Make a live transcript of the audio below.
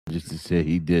just to say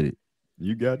he did it.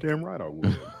 You goddamn right I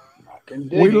would.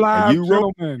 We live,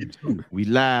 gentlemen. We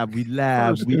live.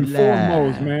 First and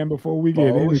foremost, man, before we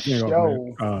get anything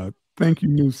off, man, thank you,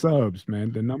 new subs,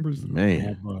 man. The numbers,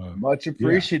 man, much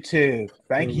appreciative.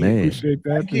 Thank you. Appreciate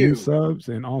that. The new subs,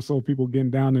 and also people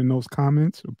getting down in those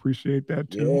comments. Appreciate that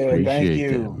too. Yeah, appreciate thank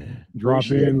you. that, man. Drop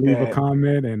in, leave a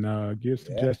comment, and give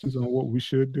suggestions on what we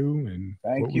should do and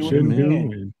what we shouldn't do,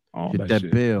 and all hit that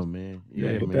that bell, man. Yeah,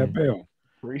 hit that bell.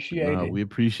 Appreciate it. We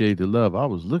appreciate the love. I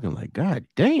was looking like, God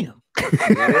damn.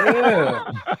 Yeah.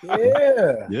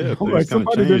 Like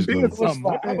somebody did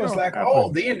something. I was like,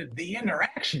 oh, the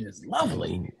interaction is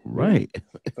lovely. Right.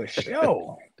 For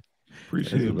sure.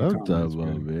 Appreciate it. What I'm talking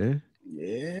about, man.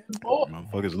 Yeah.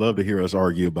 Motherfuckers love to hear us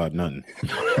argue about nothing.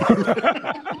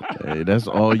 Hey, that's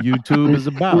all YouTube is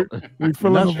about. We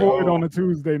filling the void on a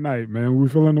Tuesday night, man. We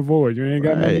filling the void. You ain't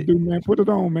got nothing to do, man. Put it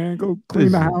on, man. Go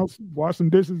clean the house, wash some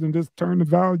dishes, and just turn the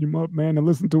volume up, man, and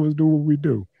listen to us do what we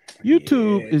do.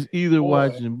 YouTube is either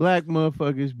watching black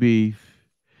motherfuckers beef,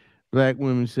 black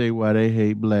women say why they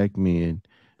hate black men,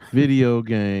 video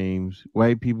games,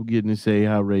 white people getting to say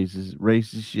how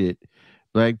racist shit,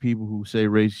 black people who say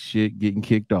racist shit getting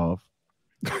kicked off.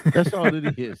 That's all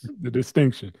it is. The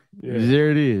distinction. Yeah. There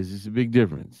it is. It's a big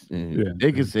difference. And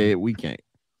they can say it, we can't.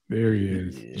 There he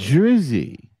is.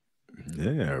 Drizzy.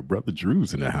 Yeah, brother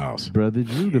Drew's in the house. Brother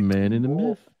Drew, the man in the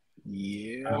myth.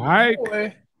 Yeah. All right.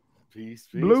 Boy. Peace.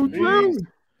 Blue Drew.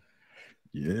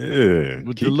 Yeah.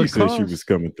 With Kiki said she was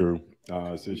coming through.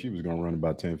 Said she was going to run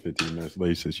about 10, 15 minutes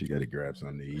late. Said she got to grab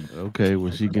something to eat. Okay,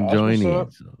 well, she can join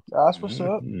in. So. That's what's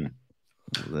up.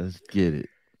 Let's get it.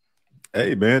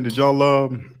 Hey, man, did y'all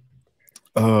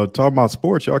talk about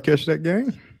sports? Y'all catch that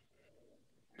game?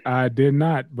 I did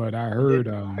not, but I heard.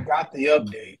 I got the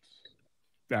updates.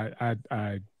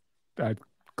 I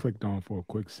clicked on for a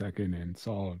quick second and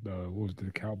saw what was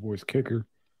the Cowboys kicker.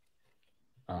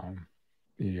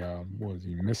 Was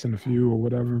he missing a few or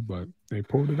whatever? But they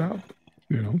pulled it out.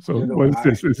 You know. So what is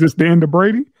this? Is this the end of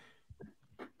Brady?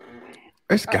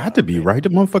 It's got to be, right? The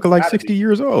motherfucker like 60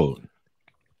 years old.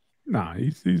 Nah,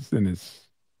 he's in his.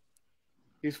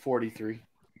 He's 43.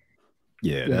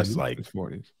 Yeah, that's like his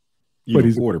 40s. But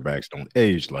his quarterbacks don't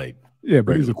age like. Yeah,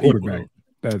 but he's a quarterback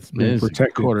that's been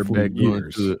protected quarterback for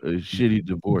years. Going through a shitty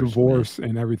divorce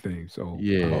and everything. So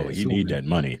he need that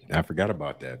money. I forgot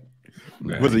about that.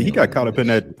 Was it? He got caught up in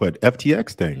that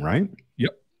FTX thing, right?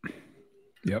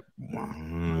 Yep.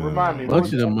 Remind me.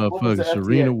 Bunch of them motherfuckers.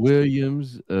 Serena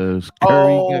Williams,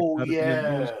 Curry.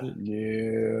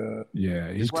 Yeah.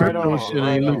 His crypto shit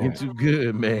ain't looking too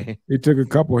good, man. He took a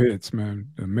couple hits, man.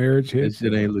 The marriage hit,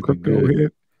 shit ain't looking crypto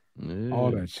good. Hit, all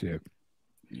that shit.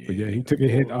 But yeah, he took a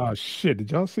hit. Shit.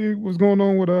 Did y'all see what's going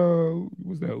on with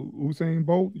was that Usain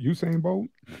Bolt?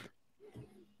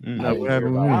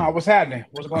 What's happening?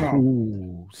 What's going on?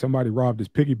 Ooh, somebody robbed his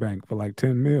piggy bank for like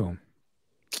 10 mil.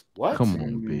 What? Come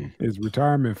on, B. His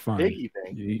retirement fund. Piggy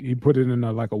bank. He put it in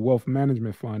like a wealth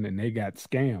management fund, and they got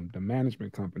scammed. The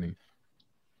management company.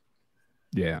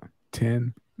 Yeah,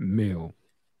 10 mil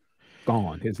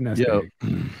gone. His nest egg.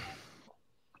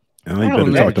 I ain't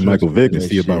better talk to Michael Vick and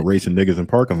see about racing niggas in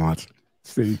parking lots.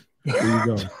 See, there you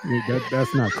go.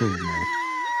 That's not cool, man.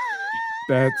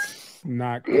 That's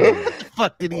not cool.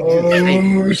 Fuck did he just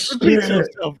say? Repeat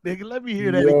yourself, nigga. Let me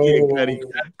hear that again, Cuddy.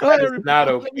 Go ahead, not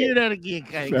okay. Let me hear that again,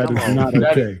 Cuddy. That is not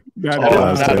okay.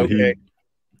 Not okay.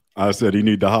 I said he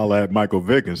need to holler at Michael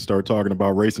Vick and start talking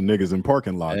about racing niggas in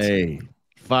parking lots. Hey,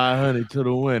 500 to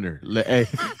the winner. Hey,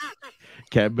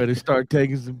 cat better start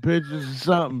taking some pictures or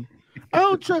something. I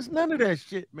don't trust none of that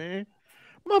shit, man.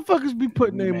 Motherfuckers be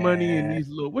putting their money in these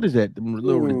little, what is that? The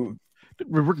little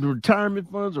retirement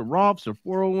funds or Roths or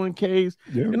 401ks.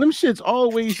 Yeah. And them shits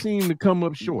always seem to come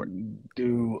up short.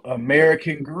 Dude,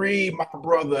 American Greed, my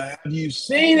brother. Have you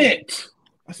seen it?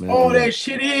 That's all that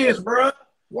shit is, bro.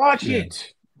 Watch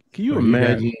it. Can you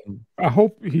imagine? I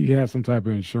hope he has some type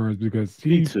of insurance because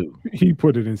he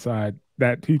put it inside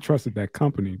that he trusted that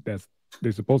company that's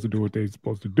they're supposed to do what they're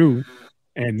supposed to do,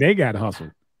 and they got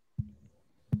hustled.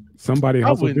 Somebody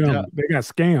hustled them. They got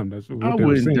scammed. That's what I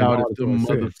wouldn't doubt if the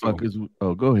motherfuckers.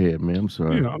 So, go ahead, man. I'm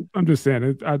sorry. You know, I'm just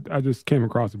saying. I just came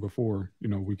across it before. You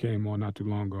know, we came on not too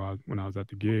long ago when I was at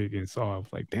the gig and saw. I was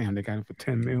like, damn, they got it for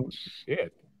 10 mil.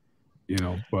 Shit. You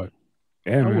know, but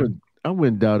yeah, I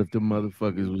wouldn't doubt if the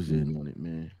motherfuckers was in on it,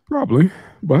 man. Probably,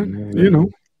 but you know,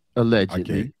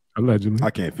 allegedly. I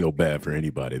can't feel bad for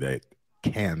anybody that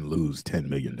can lose $10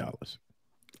 million.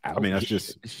 I mean, that's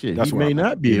just shit. That's you may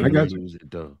not be able to lose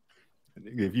it though.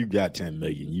 If you got 10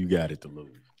 million, you got it to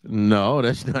lose. No,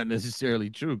 that's not necessarily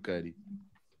true, Cuddy.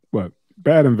 But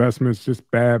bad investments, just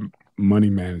bad money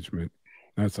management.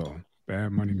 That's all.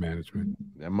 Bad money management.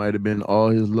 That might have been all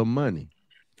his little money.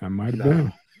 That might have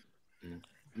been.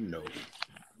 No.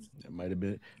 That might have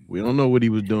been. We don't know what he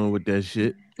was doing with that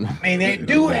shit. I mean, they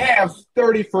do have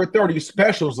 30 for 30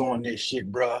 specials on this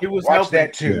shit, bro. He was Watch helping,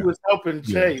 that too. He was helping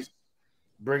Chase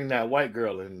bring that white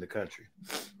girl in the country.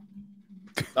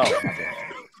 Oh, my God.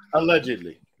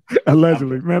 Allegedly.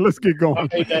 Allegedly, man. Let's get going.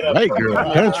 White girl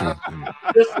country.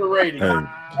 Just for rating. Hey,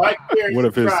 Like, share, what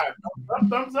if it's subscribe.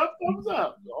 Thumbs up, thumbs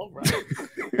up. All right.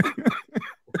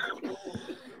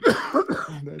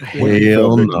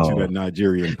 Hell to no. that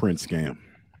Nigerian prince scam?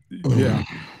 Yeah.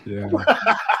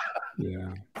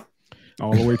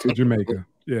 All the way to Jamaica.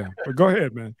 Yeah. But go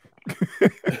ahead, man.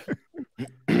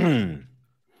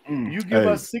 You give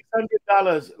us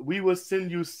 $600, we will send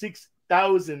you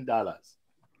 $6,000.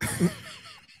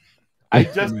 I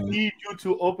just need you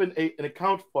to open an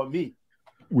account for me.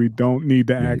 We don't need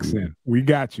the accent. We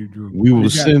got you, Drew. We will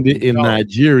send it in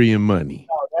Nigerian money.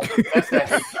 That's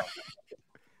that.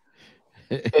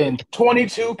 And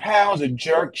 22 pounds of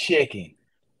jerk chicken.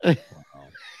 Damn.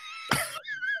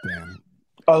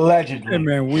 Allegedly. Hey,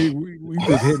 man, we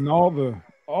just hitting all the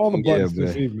buttons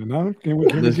this evening, huh? Can we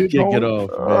Let's get kick going? it off,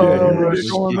 man. Let's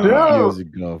kick the music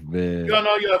off, man. You don't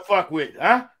know you're a fuck with,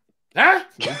 huh? Huh?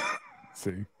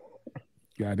 See,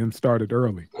 got him started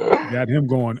early. Got him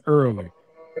going early.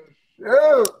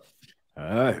 All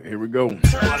right, here we go.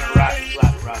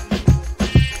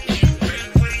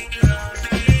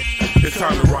 It's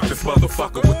time to rock this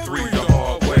motherfucker with 3 the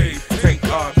hard way. Thank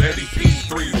God Eddie P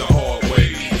 3 the hard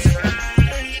ways.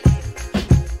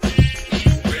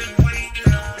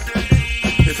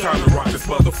 It's time to rock this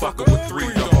motherfucker with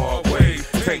 3 the hard way.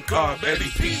 Thank God Eddie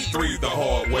P 3 the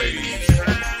hard ways.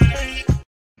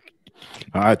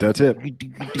 All right, that's it.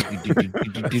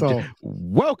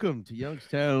 Welcome to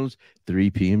Youngstown's 3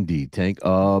 PMD. Tank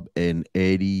Ob and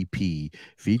Eddie P,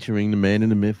 featuring the man in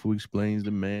the myth who explains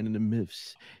the man in the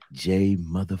myths, J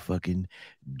motherfucking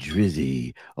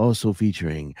Drizzy. Also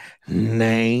featuring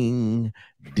Nang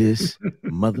this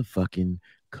motherfucking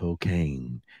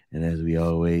cocaine. And as we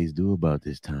always do about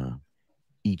this time,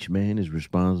 each man is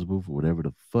responsible for whatever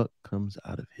the fuck comes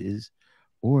out of his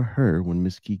or her when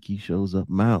Miss Kiki shows up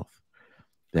mouth.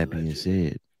 That being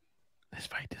said, let's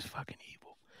fight this fucking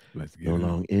evil. Let's get No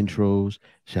long intros.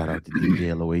 Shout out to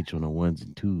DJ LOH on the 1s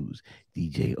and 2s.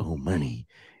 DJ O Money.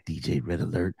 DJ Red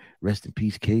Alert. Rest in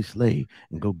peace, K Slay.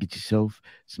 And go get yourself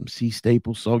some C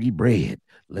Staple soggy bread.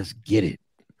 Let's get it.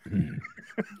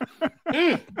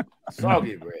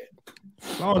 Soggy bread.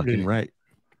 Fucking right.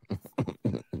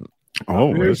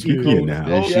 Oh, there's Kiki in now.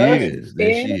 There she is.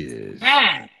 There she is.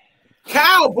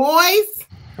 Cowboys.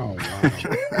 Oh, wow.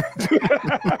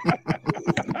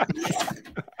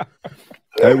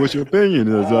 Hey, what's your opinion?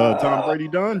 Is Tom Brady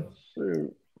done?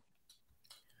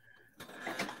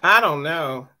 I don't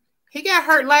know. He got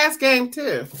hurt last game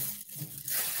too.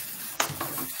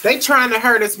 They trying to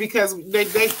hurt us because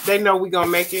they know we're gonna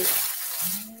make it.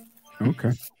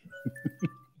 Okay.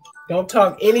 Don't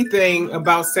talk anything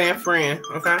about San Fran,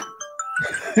 okay?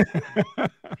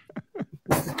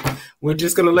 We're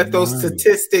just gonna let those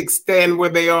statistics stand where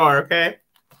they are, okay?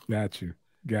 Got you.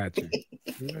 We'll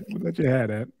let you have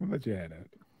that.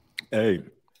 Hey,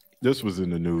 this was in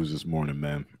the news this morning,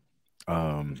 man.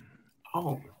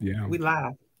 Yeah. We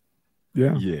live.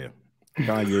 Yeah.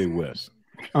 Kanye West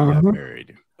Uh-huh. got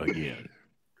married again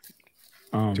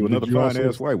to another fine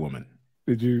ass white woman.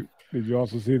 Did you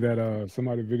also see that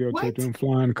somebody videotaped him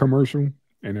flying commercial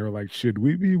and they were like, should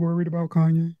we be worried about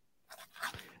Kanye?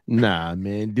 Nah,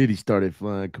 man. Diddy started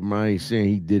flying commercial. I ain't saying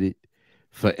he did it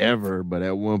forever, but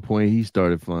at one point he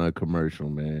started flying commercial,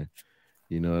 man.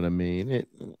 You know what I mean?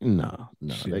 No.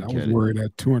 Shit, I was worried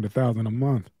at $200,000 a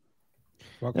month.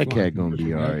 That cat gonna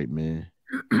be all right, man.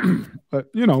 But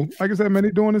like I said, man,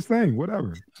 he doing his thing.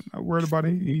 Whatever. Not worried about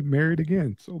it. He married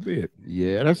again. So be it.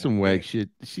 Yeah, that's some whack shit.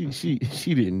 She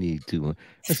didn't need to.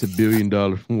 That's $1 billion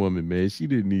woman, man. She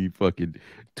didn't need fucking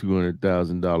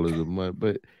 $200,000 a month.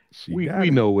 But we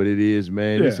know what it is,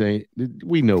 man. Yeah.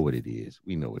 We know what it is.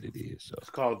 So It's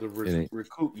called the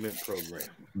recoupment program.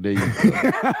 there you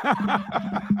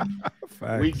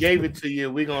go. We gave it to you.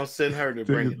 We're gonna send her to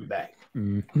bring it back.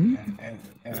 Mm-hmm.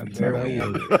 And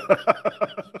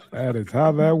That is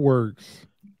how that works.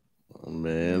 Oh,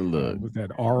 man, look. Was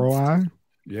that ROI?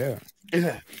 Yeah.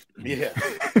 Yeah.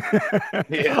 I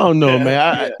don't know,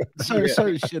 man.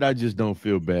 Certain shit I just don't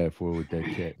feel bad for with that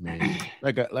cat, man.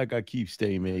 Like I keep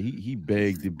saying, man, he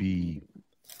begged to be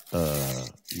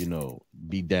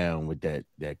be down with that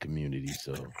community.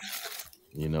 So,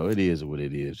 it is what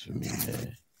it is for me,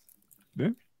 man. Yeah.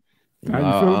 How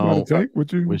you feel about it, Tank?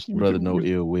 Wish the brother no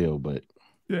ill will, but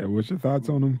Yeah, what's your thoughts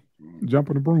on him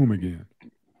jumping the broom again?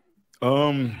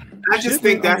 I just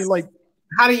think that's like,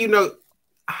 how do you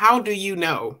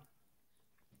know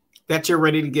that you're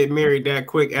ready to get married that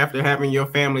quick after having your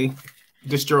family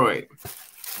destroyed?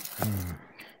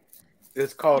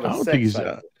 It's called a sex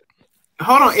cycle.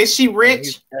 Hold on, is she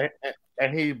rich?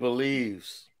 And he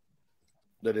believes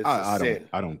that it's a sin.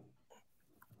 I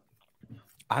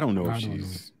don't know if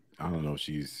she's. I don't know if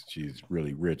she's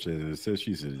really rich. It says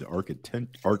she's an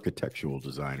architectural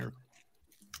designer.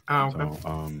 Oh,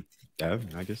 so,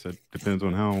 I guess that depends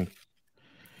on how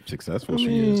successful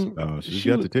she is. She's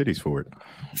got the titties for it.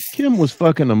 Kim was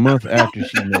fucking a month after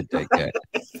she met that guy.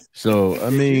 So I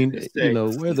mean,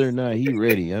 whether or not he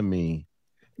ready, I mean,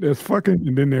 there's fucking,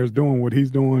 and then there's doing what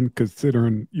he's doing.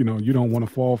 Considering you don't want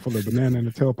to fall for the banana in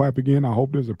the tailpipe again. I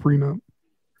hope there's a prenup.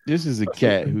 This is a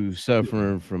cat who's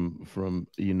suffering from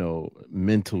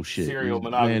mental shit. Serial His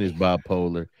monogamy. man is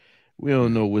bipolar. We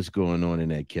don't know what's going on in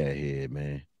that cat head,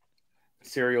 man.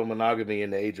 Serial monogamy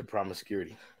in the age of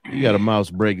promiscuity. You got a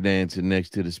mouse breakdancing next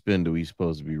to the spindle he's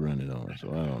supposed to be running on. So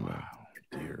I don't know.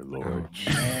 Dear Lord.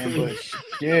 Man, but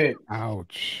shit.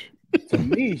 Ouch. To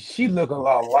me, she look a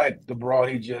lot like the broad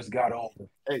he just got over.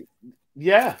 Hey,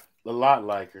 yeah, a lot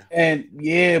like her. And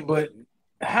yeah, but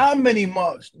how many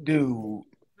months, dude?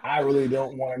 I really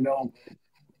don't want to know.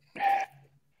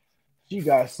 She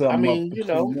got something up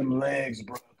between them legs,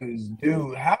 bro. Because,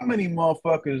 dude, how many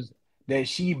motherfuckers that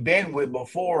she been with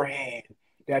beforehand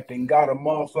that then got a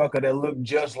motherfucker that looked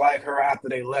just like her after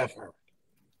they left her?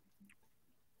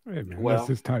 Hey, man, that's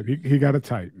his type. He got a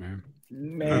type, man.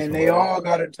 Man, they all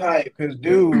got a type. Because,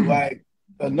 dude, like,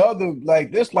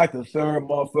 this like the third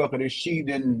motherfucker that she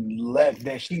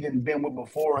didn't been with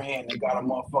beforehand and got a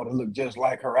motherfucker that looked just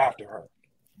like her after her.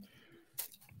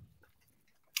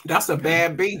 That's a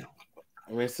bad beat.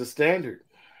 I mean, it's the standard.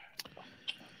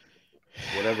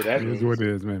 Whatever that means. It is what it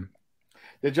is, man.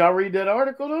 Did y'all read that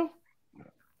article though?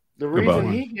 The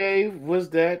reason he gave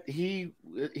was that he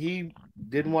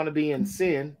didn't want to be in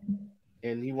sin,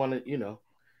 and he wanted,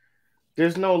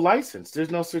 there's no license, there's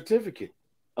no certificate,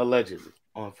 allegedly,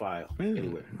 on file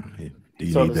anywhere. Do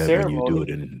you need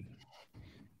that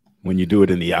when you do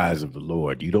it in the eyes of the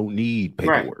Lord? You don't need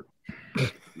paperwork.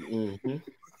 Right. Mm-hmm.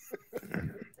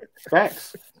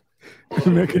 Facts.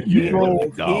 He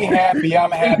happy,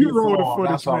 I'm happy. You rolled the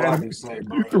footage, man. Say,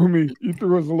 you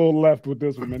threw us a little left with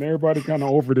this one, man. Everybody kind of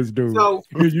over this dude. So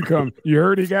here you come. You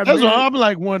heard he got married? I'm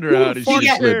like wondering how this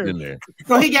shit slipped in there.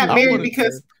 So he got married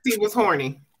because he was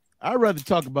horny. I'd rather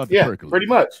talk about the percolate. Pretty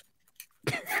much.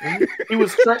 He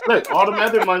was look, all the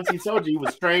other months he told you he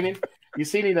was training. You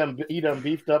seen he done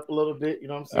beefed up a little bit, you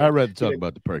know what I'm saying? I'd rather talk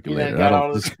about the percolator. He got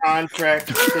all his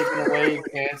contracts taken away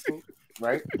and canceled.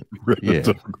 Right?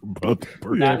 Yeah.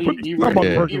 Now he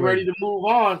ready to move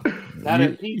on. Now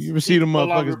you ever see the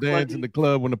motherfuckers dance in the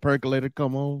club when the percolator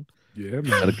come on? Yeah,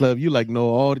 man. At the club, you know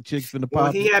all the chicks in the pop.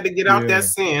 Well, he had to get out that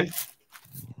sin.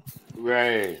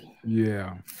 Right.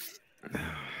 Yeah.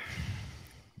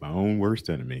 My own worst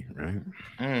enemy, right?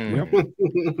 Yep.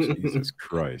 Jesus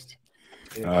Christ.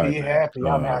 If he happy,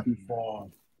 I'm happy for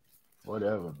him.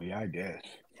 Whatever, I guess.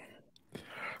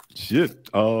 Shit.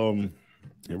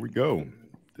 Here we go.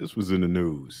 This was in the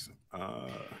news.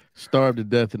 Starved to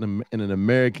death in an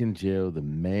American jail, the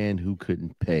man who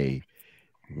couldn't pay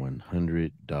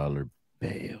 $100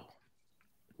 bail.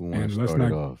 And let's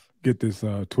not get this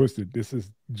twisted. This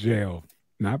is jail,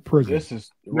 not prison. This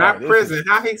is not prison.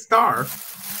 How he starved?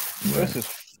 This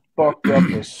is fucked up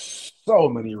for so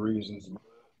many reasons.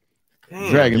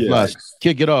 Dragonfly,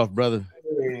 kick it off, brother.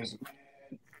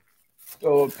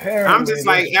 So apparently, I'm just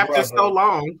like, after so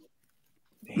long,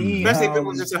 especially if it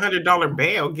was just $100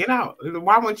 bail, get out.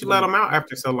 Why wouldn't you let him out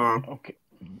after so long? Okay,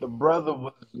 the brother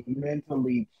was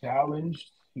mentally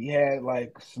challenged. He had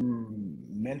like some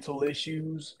mental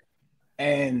issues,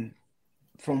 and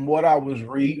from what I was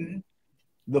reading,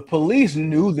 the police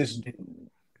knew this dude.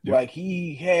 Yep. Like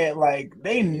he had, like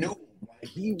they knew. Like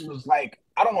he was like,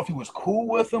 I don't know if he was cool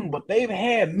with them, but they've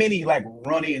had many like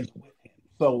run-ins with him,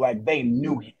 so like they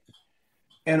knew him.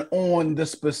 And on the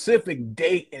specific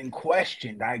date in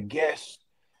question, I guess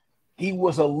he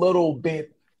was a little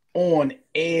bit on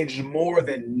edge more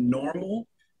than normal.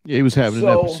 Yeah, he was having an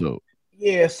episode.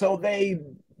 Yeah, so they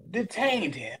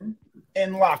detained him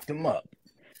and locked him up.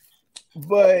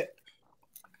 But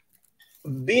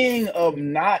being of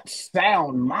not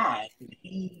sound mind,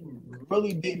 he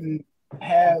really didn't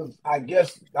have, I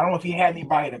guess, I don't know if he had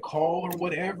anybody to call or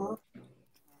whatever,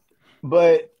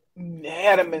 but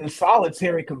had him in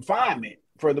solitary confinement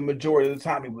for the majority of the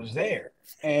time he was there.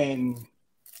 And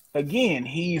again,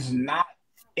 he's not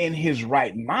in his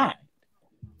right mind.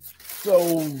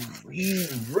 So he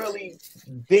really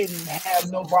didn't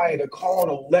have nobody to call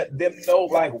to let them know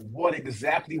like what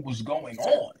exactly was going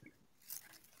on.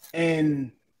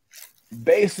 And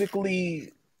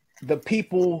basically the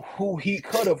people who he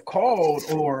could have called,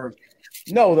 or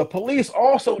no, the police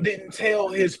also didn't tell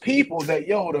his people that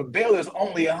the bail is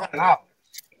only $100.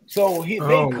 So they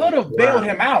could have bailed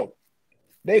him out.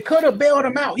 They could have bailed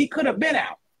him out. He could have been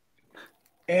out.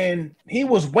 And he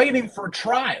was waiting for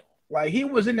trial. Like he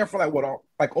was in there for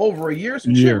like over a year,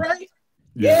 some shit, right?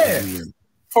 Yeah.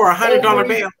 For $100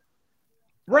 bail.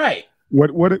 Right.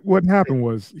 What happened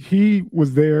was he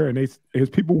was there, and his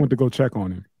people went to go check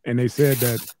on him, and they said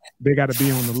that they got to be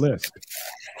on the list.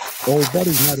 Old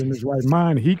buddy's not in his right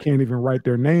mind. He can't even write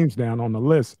their names down on the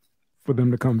list for them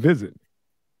to come visit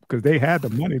because they had the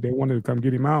money. They wanted to come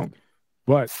get him out,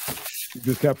 but he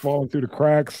just kept falling through the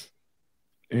cracks,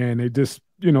 and it just,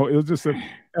 it was just an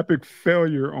epic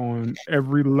failure on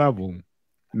every level,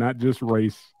 not just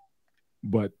race,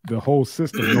 but the whole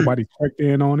system. Nobody checked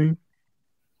in on him.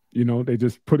 They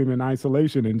just put him in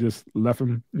isolation and just left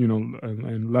him,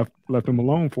 and left him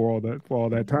alone for all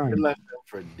that time. They left him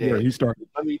for dead. Yeah, he started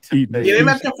eating. Yeah, they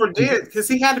left him for dead because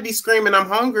he had to be screaming, "I'm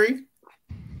hungry."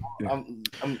 Yeah.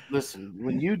 Listen,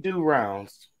 when you do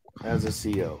rounds as a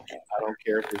CO, I don't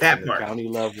care if it's at the county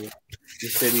level, the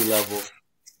city level,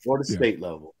 or the state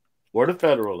level, or the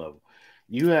federal level,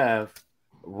 you have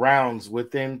rounds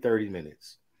within 30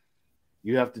 minutes.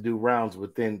 You have to do rounds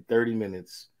within 30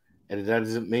 minutes. And that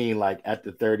doesn't mean like at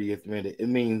the 30th minute. It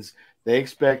means they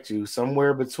expect you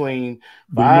somewhere between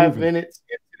 5 minutes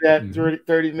into that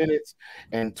 30 minutes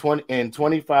and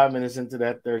 25 minutes into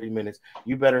that 30 minutes.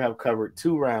 You better have covered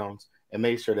 2 rounds and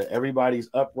make sure that everybody's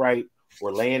upright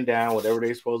or laying down, whatever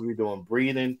they're supposed to be doing,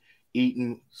 breathing,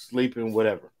 eating, sleeping,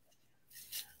 whatever.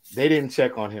 They didn't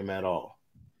check on him at all.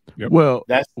 Yep.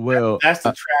 That's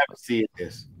the travesty of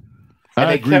this. And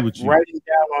I agree with you. Writing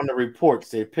down on the reports.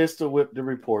 They pistol whipped the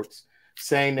reports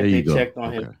saying that they checked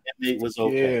on him and it was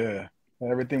okay.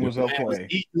 Yeah, everything was okay. Was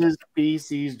eating his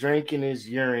feces, drinking his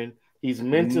urine. He's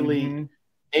mentally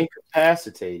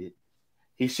incapacitated.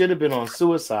 He should have been on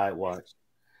suicide watch.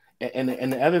 And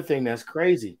the other thing that's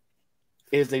crazy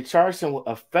is they charged him with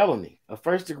a felony, a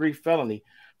first-degree felony,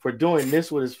 for doing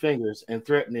this with his fingers and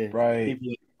threatening people in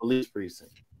the police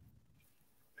precinct.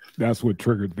 That's what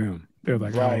triggered them. They're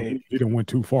like, oh, he done went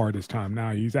too far this time.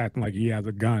 Now he's acting like he has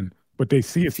a gun, but they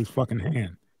see it's his fucking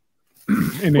hand,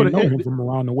 and they know him from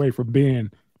around the way for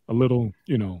being a little,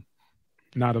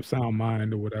 not of sound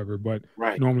mind or whatever. But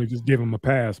normally just give him a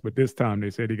pass. But this time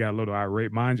they said he got a little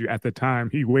irate. Mind you, at the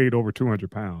time he weighed over 200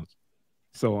 pounds,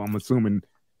 so I'm assuming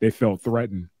they felt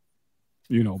threatened,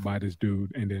 by this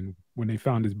dude. And then when they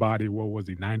found his body, what was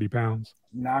he? 90 pounds.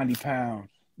 90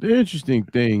 pounds. The interesting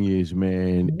thing is,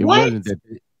 man, it wasn't that.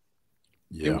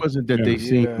 It wasn't that they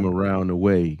seen him around the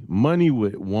way. Money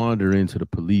would wander into the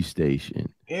police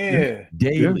station.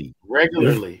 Daily.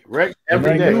 Regularly.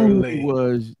 Every day.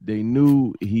 They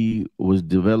knew he was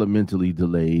developmentally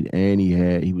delayed and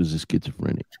he was a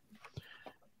schizophrenic.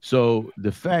 So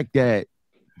the fact that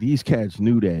these cats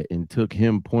knew that and took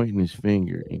him pointing his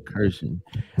finger and cursing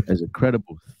as a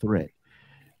credible threat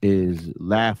is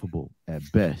laughable at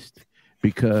best.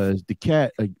 Because the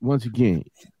cat, once again,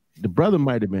 the brother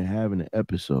might have been having an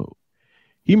episode.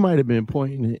 He might have been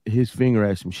pointing his finger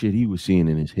at some shit he was seeing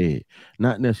in his head,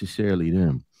 not necessarily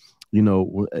them.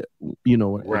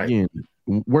 Again,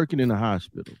 working in a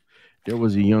hospital, there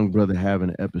was a young brother having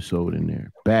an episode in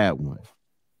there, bad one.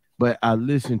 But I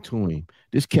listened to him.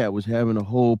 This cat was having a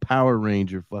whole Power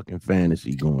Ranger fucking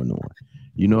fantasy going on.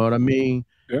 You know what I mean?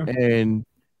 Yeah. And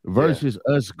versus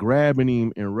us grabbing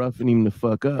him and roughing him the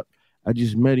fuck up. I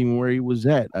just met him where he was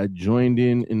at. I joined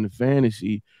in the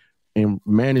fantasy and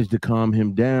managed to calm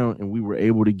him down, and we were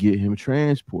able to get him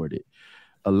transported.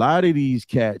 A lot of these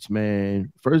cats,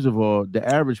 man, first of all, the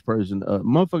average person, a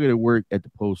motherfucker that work at the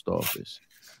post office,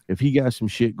 if he got some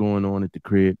shit going on at the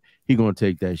crib, he gonna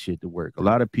take that shit to work. A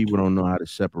lot of people don't know how to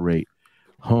separate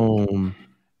home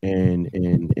and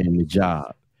the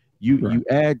job. You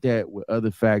add that with other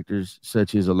factors,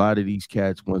 such as a lot of these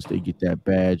cats, once they get that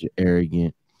badge, are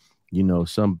arrogant.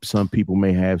 Some people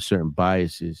may have certain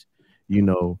biases,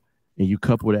 and you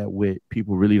couple that with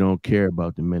people really don't care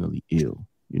about the mentally ill.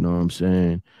 You know what I'm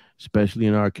saying? Especially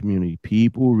in our community,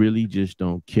 people really just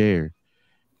don't care.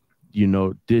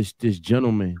 This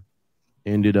gentleman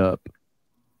ended up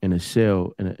in a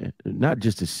cell, not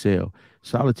just a cell,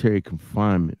 solitary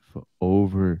confinement for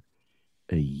over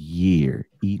a year,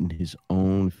 eating his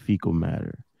own fecal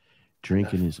matter,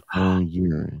 drinking his own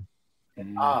urine.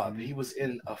 He was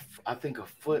in I think a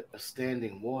foot of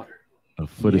standing water. A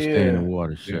foot of standing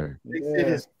water, sir. They said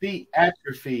his feet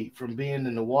atrophied from being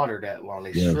in the water that long.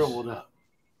 They shriveled up.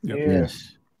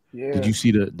 Yes. Yeah. Did you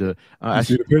see the? You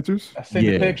see the pictures? I see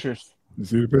the pictures. You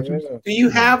see the pictures? Do you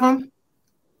have them?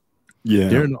 Yeah,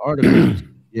 they're in the article.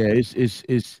 Yeah,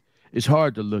 it's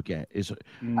hard to look at. It's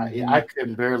I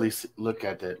couldn't barely look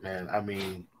at that, man. I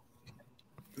mean,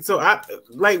 so I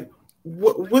like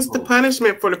what's the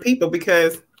punishment for the people?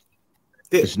 Because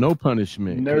it's no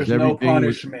punishment. There's no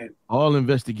punishment. All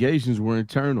investigations were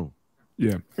internal.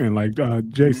 Yeah, and like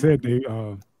Jay said, they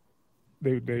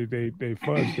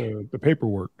fudged the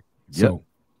paperwork. So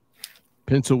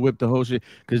pencil whipped the whole shit.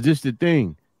 Because this the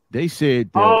thing. They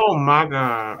said that, oh my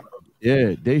God.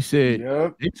 Yeah, they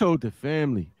said they told the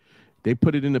family. They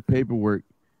put it in the paperwork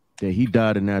that he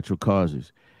died of natural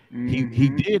causes. He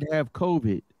did have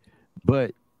COVID,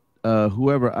 but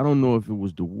whoever, I don't know if it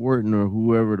was the warden or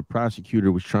whoever, the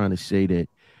prosecutor was trying to say that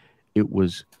it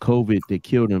was COVID that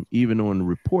killed him, even though in the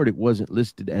report it wasn't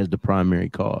listed as the primary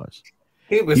cause.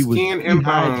 He was skin and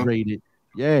dehydrated.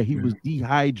 Yeah, he was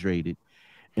dehydrated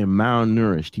and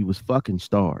malnourished. He was fucking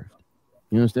starved.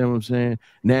 You understand what I'm saying?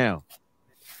 Now,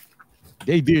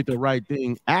 they did the right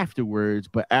thing afterwards,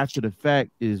 but after the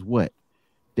fact is what?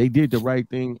 They did the right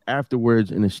thing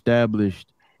afterwards and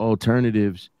established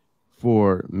alternatives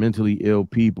for mentally ill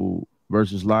people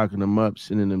versus locking them up,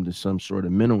 sending them to some sort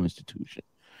of mental institution.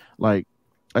 Like,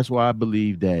 that's why I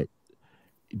believe that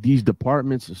these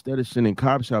departments, instead of sending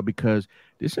cops out, because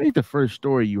this ain't the first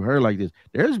story you heard like this.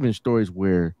 There's been stories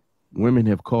where women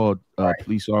have called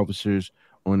police officers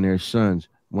on their sons.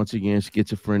 Once again,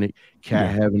 schizophrenic,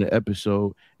 cat having an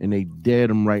episode, and they dead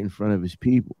him right in front of his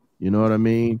people. You know what I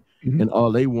mean? And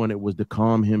all they wanted was to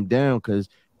calm him down because,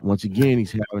 once again,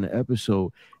 he's having an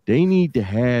episode. They need to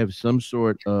have some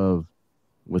sort of,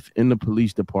 within the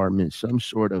police department, some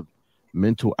sort of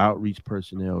mental outreach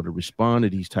personnel to respond to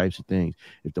these types of things.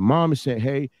 If the mom is saying,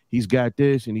 hey, he's got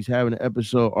this and he's having an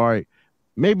episode, all right,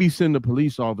 maybe send the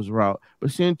police officer out,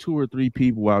 but send 2 or 3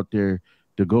 people out there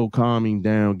to go calm him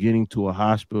down, getting to a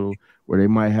hospital where they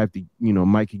might have to,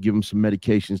 Mike could give him some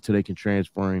medications till they can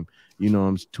transfer him,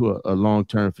 to a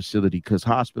long-term facility, because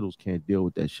hospitals can't deal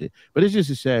with that shit. But it's just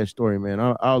a sad story, man.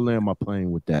 I'll land my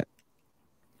plane with that.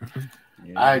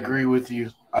 I agree with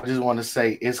you. I just want to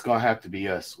say it's going to have to be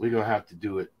us. We're going to have to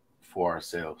do it for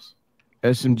ourselves.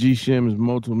 SMG Shims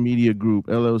Multimedia Group,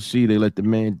 LLC, they let the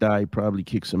man die, probably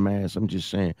kick some ass. I'm just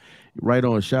saying. Right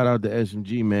on. Shout out to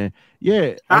SMG, man.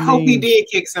 Yeah. I hope he did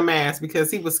kick some ass because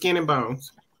he was skin and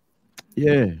bones.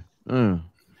 Yeah.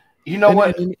 You know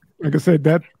what? Like I said,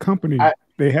 that company,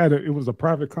 it was a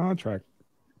private contract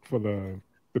for the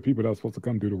people that were supposed to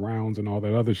come do the rounds and all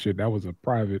that other shit. That was a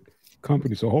private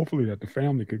company. So hopefully that the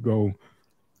family could go,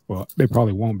 well, they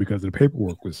probably won't because the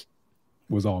paperwork was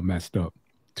all messed up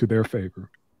to their favor.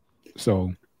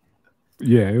 So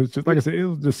yeah, it was just, like I said, it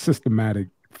was just systematic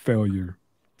failure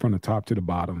from the top to the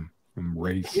bottom, from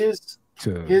race his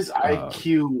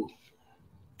IQ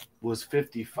was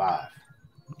 55.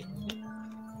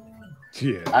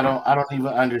 Yeah. I don't even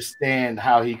understand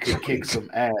how he could kick some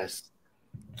ass.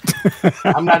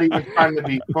 I'm not even trying to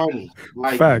be funny.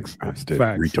 Like, facts.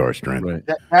 Retard strength.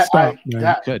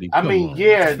 Right. I mean,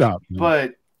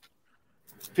 but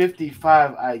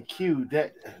 55 IQ.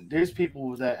 That there's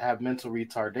people that have mental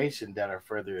retardation that are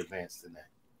further advanced than that.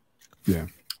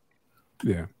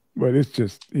 Yeah. But it's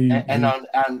just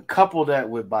and couple that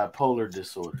with bipolar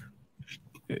disorder.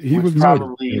 He was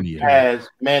probably has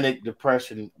manic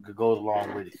depression that goes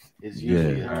along with it. It's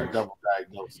usually a double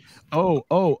diagnosis.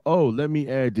 Oh, let me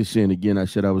add this in again. I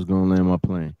said I was gonna land my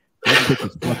plane. They took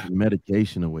his fucking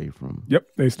medication away from him. Yep,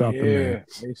 they stopped him there.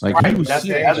 Like, he was that's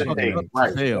the other thing.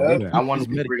 Right. I wanted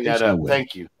to bring that up.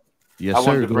 Thank you. Yes, I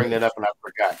wanted to bring that up and I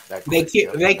forgot.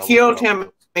 They killed him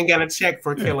and got a check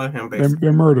for killing him.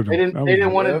 They murdered him. They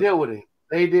didn't want to deal with it.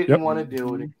 They didn't want to deal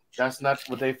with it. That's not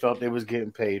what they felt they was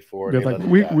getting paid for. They're like,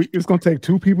 we it's gonna take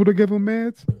 2 people to give them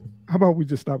meds. How about we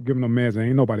just stop giving them meds and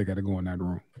ain't nobody got to go in that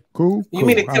room? Cool. You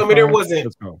mean to tell me there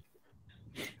wasn't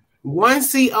one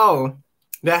CO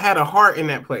that had a heart in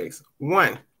that place?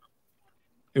 One.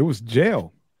 It was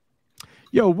jail.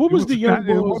 Yo, what was the young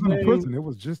boy's name? Prison. It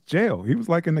was just jail. He was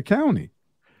like in the county.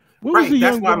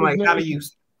 That's why I'm like, how do you?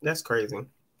 That's crazy.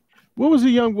 What was the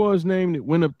young boy's name that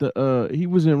went up to? He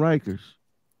was in Rikers.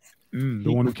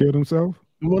 The one who killed himself?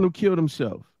 The one who killed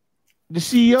himself. The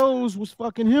CEOs was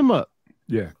fucking him up.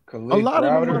 Yeah. A lot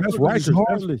of them. That's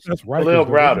Rikers. That's Rikers. Khalil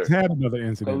Browder. Had another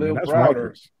incident. That's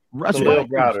Browder. Rikers. Khalil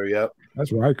Browder, yep.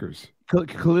 That's Rikers.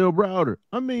 Khalil Browder.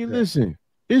 I mean, listen,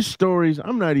 it's stories.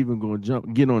 I'm not even going to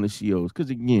get on the CEOs because,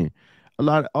 again,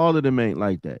 all of them ain't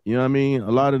like that. You know what I mean?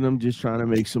 A lot of them just trying to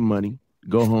make some money.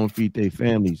 go home, feed their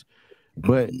families.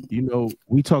 But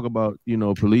we talk about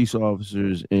police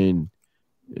officers, and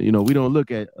we don't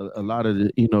look at a lot of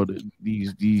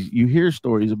these. You hear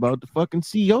stories about the fucking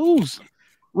COs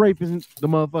raping the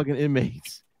motherfucking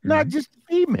inmates, not just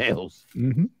females.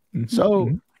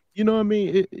 So what I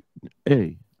mean?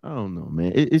 Hey, I don't know,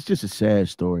 man. It's just a sad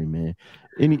story, man.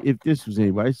 If this was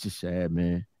anybody, it's just sad,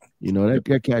 man.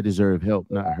 That cat deserved help,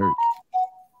 not hurt.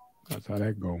 That's how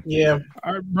that go. Yeah.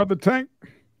 All right, brother Tank.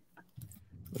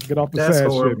 Let's get off the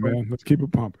sad shit, man. Let's keep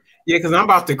it pumping. Yeah, because I'm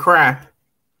about to cry.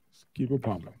 Let's keep it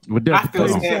pumping.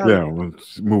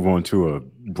 Let's move on to a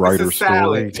brighter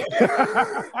story.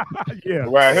 Yeah.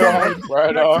 Right on. Back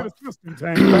to the system,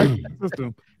 Tank. Back to the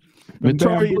system.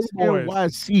 Notorious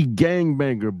NYC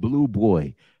gangbanger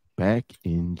Blueboy back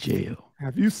in jail.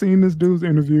 Have you seen this dude's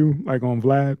interview, like on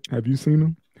Vlad? Have you seen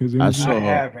him? His interview? I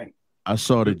haven't. I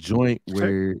saw the joint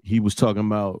where he was talking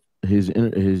about his I'll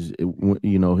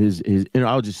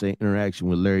just say interaction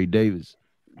with Larry Davis.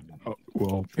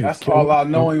 Well, that's all I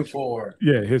know him for.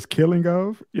 Yeah, his killing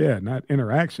of not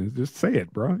interactions. Just say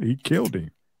it, bro. He killed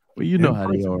him. Well, you know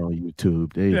how they are on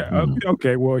YouTube.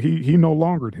 Okay. Well, he no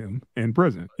longered him in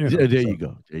prison. There you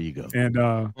go. And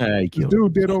the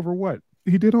dude did over what?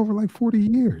 He did over like 40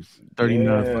 years.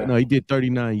 39. Yeah. No, he did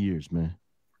 39 years, man.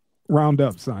 Round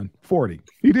up, son. 40.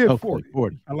 He did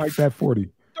 40. I like that 40.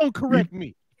 Don't correct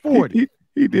me. 40.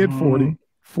 He did 40.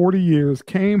 40 years.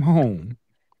 Came home.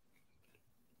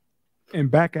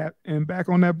 And back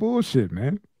on that bullshit,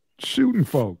 man. Shooting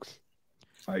folks.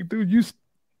 Like, dude, you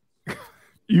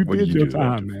did your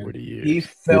time, man. He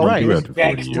felt his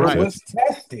gangster was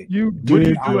tested. You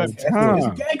did your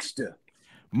time. Gangster.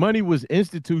 Money was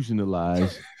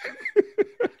institutionalized.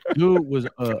 Dude was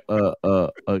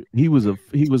he was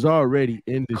already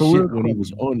in the shit when he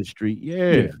was on the street.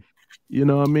 Yeah. You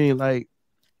know what I mean? Like,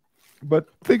 but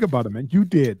think about it, man. You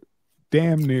did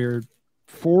damn near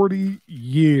 40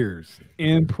 years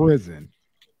in prison,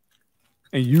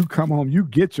 and you come home, you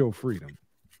get your freedom.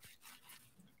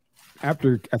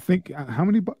 After, I think, how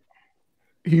many?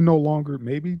 He no longer,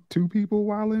 maybe 2 people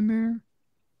while in there,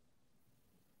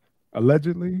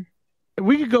 allegedly.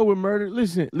 We could go with murder.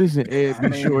 Listen, Ed.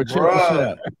 Be sure. Check this shit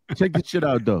out. Check this shit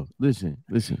out, though. Listen.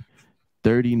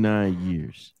 39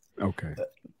 years. Okay.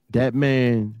 That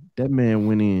man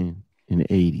went in the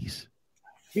 80s.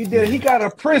 He did. He got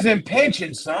a prison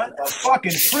pension, son. A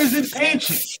fucking prison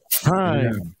pension.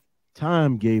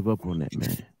 Time gave up on that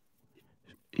man.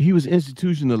 He was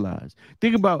institutionalized.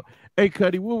 Think about, hey,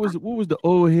 Cuddy, what was the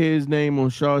old head's name on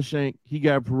Shawshank? He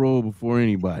got parole before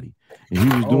anybody, and he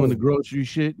was doing the grocery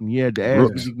shit, and he had to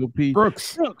ask if he could pee.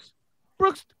 Brooks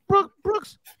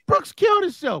killed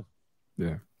himself.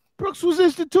 Yeah, Brooks was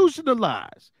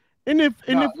institutionalized, and he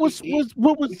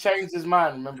changed his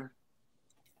mind. Remember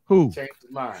who changed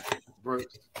his mind?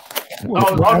 Brooks. No.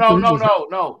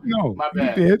 My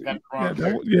bad. He did.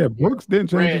 Brooks didn't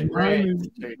change his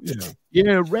mind.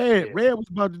 Red was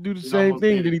about to do the same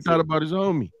thing that he thought about his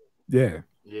homie. Yeah.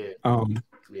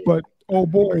 But oh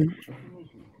boy,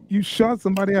 you shot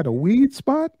somebody at a weed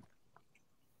spot?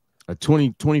 A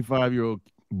 25-year-old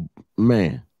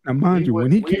man. Now mind you,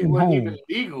 when he came home, even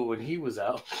legal when he was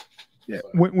out. Yeah.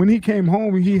 When he came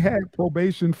home, he had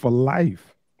probation for life.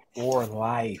 For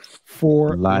life.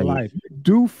 You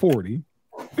do 40,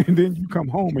 and then you come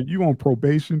home and you on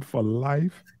probation for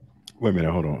life. Wait a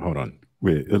minute, hold on.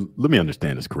 Wait, let me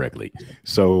understand this correctly.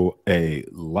 So a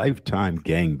lifetime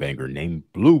gangbanger named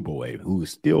Blueboy, who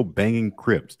is still banging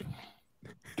Crips,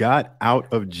 got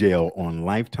out of jail on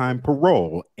lifetime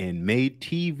parole and made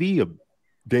TV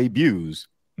debuts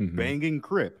banging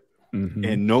Crip,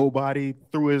 and nobody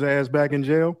threw his ass back in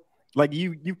jail. Like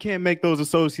you can't make those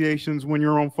associations when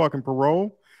you're on fucking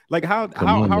parole. Like how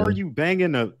are you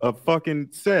banging a fucking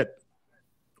set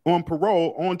on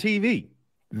parole on TV?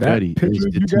 That picture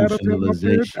you got up there,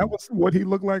 that was what he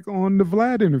looked like on the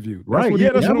Vlad interview. Right?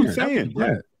 That's what I'm saying.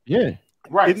 Yeah.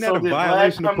 Right. Isn't that a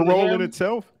violation of parole in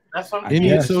itself? That's what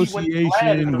any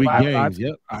association with gangs.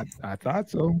 Yep. I thought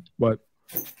so, but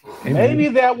maybe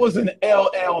that was an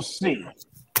LLC.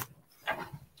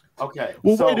 Okay.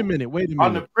 Well, wait a minute.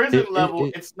 On the prison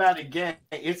level, it's not a gang.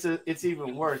 It's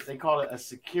even worse. They call it a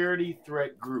security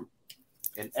threat group,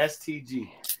 an STG.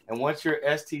 And once you're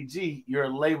STG, you're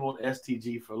labeled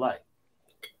STG for life.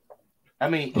 I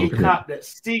mean, a cop that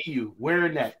see you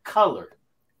wearing that color,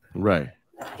 right,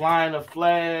 flying a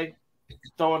flag,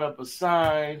 throwing up a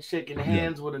sign, shaking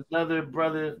hands with another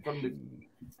brother from the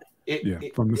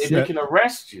they can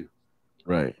arrest you,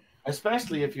 right?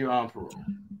 Especially if you're on parole.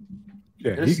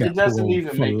 Yeah, it doesn't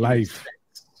even make life.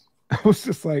 I was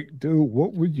just like, dude,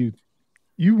 what would you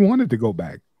wanted to go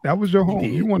back? That was your home.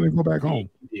 You wanted to go back home.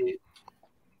 Let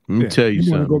me tell you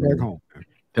something. Go back home.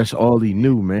 That's all he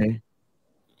knew, man.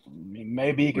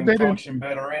 Maybe he can function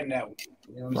better in that one.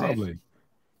 You know what I'm saying?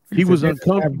 He was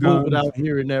uncomfortable without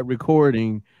hearing that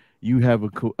recording. You have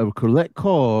a collect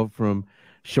call from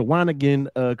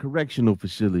Shawanigan Correctional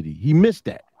Facility. He missed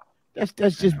that.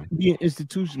 That's just being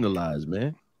institutionalized,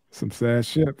 man. Some sad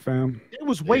shit, fam. It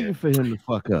was waiting for him to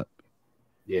fuck up.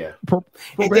 Yeah.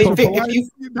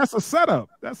 That's a setup.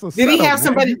 That's a did setup, he have man.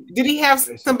 somebody? Did he have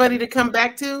somebody to come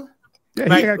back to?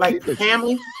 Yeah, he got like kids.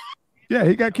 family. Yeah,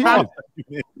 he got kids.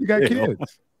 He got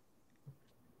kids.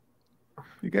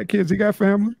 He got kids. He got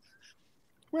family.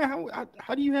 Well,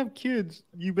 how do you have kids?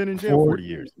 You've been in jail 40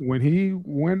 years. When he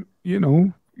went,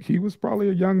 he was probably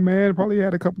a young man. Probably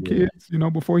had a couple kids,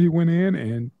 before he went in,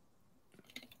 and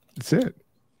that's it.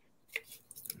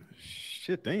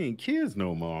 Shit, they ain't kids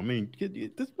no more. I mean,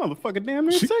 this motherfucker damn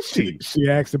near 60. She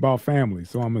asked about family,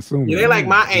 so I'm assuming. Yeah, they're like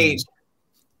my age.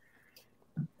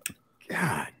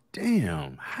 God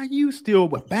damn. How you still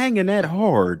banging that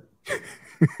hard?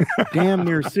 Damn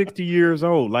near 60 years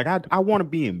old. Like, I want to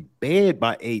be in bed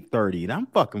by 8:30, and I'm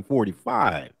fucking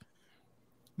 45.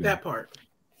 That part.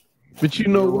 But you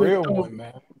know what? Real one,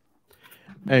 man.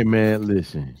 Hey, man,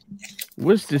 listen.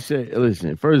 What's to say?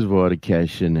 Listen, first of all, the cat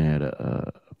shouldn't have had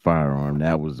a firearm.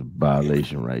 That was a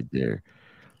violation right there.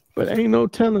 But ain't no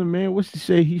telling, man. What's to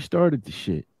say he started the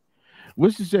shit?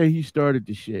 What's to say he started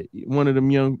the shit? One of them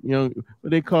young,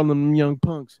 what they call them young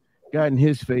punks, got in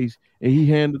his face, and he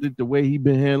handled it the way he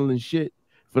been handling shit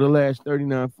for the last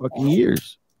 39 fucking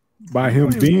years. By him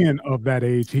being of that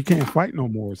age, he can't fight no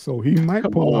more. So he might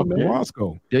pull out the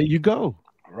Roscoe. There you go.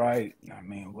 Right. I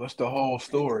mean, what's the whole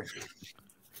story?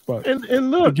 But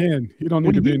and look, again, you don't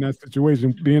need to be in that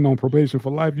situation. Being on probation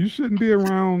for life, you shouldn't be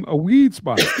around a weed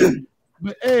spot.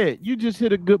 But Ed, you just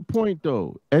hit a good point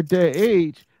though. At that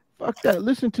age, fuck that.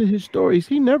 Listen to his stories.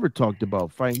 He never talked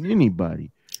about fighting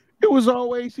anybody. It was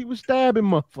always he was stabbing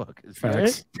motherfuckers.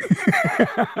 Facts.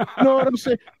 You know what I'm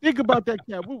saying? Think about that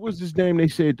cat. What was his name? They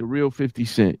said the real 50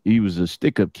 Cent. He was a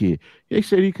stick-up kid. They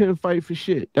said he couldn't fight for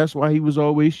shit. That's why he was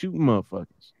always shooting motherfuckers.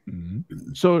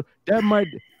 Mm-hmm. So that might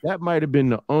have been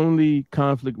the only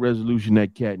conflict resolution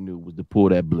that cat knew was to pull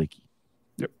that blicky.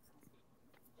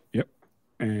 Yep.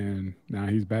 And now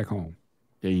he's back home.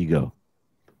 There you go.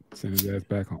 Send his ass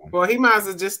back home. Well, he might as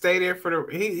well just stay there for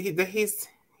he's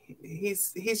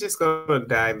just gonna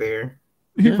die there.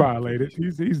 He violated.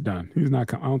 He's done. He's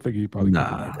not. I don't think he probably.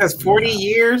 Because 40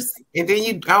 years and then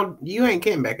you ain't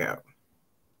getting back out.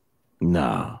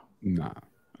 Nah.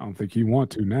 I don't think he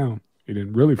want to now. He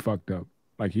didn't really fucked up.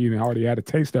 Like he already had a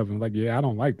taste of it. Like, yeah, I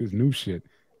don't like this new shit.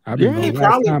 I've been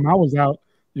last time I was out,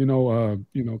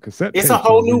 cassette. It's a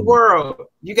whole new world.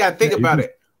 You got to think about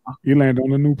it. He landed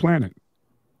on a new planet.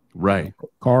 Right.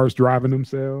 Cars driving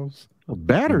themselves. A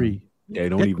battery. They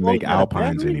don't even make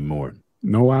Alpines anymore.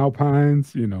 No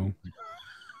Alpines, Damn,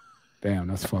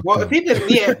 that's fucked up. Well,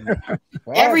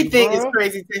 everything is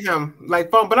crazy to him.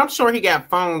 Like phone, but I'm sure he got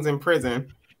phones in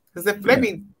prison. Because if they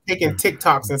be taking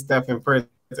TikToks and stuff in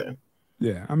prison.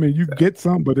 Yeah, I mean, you get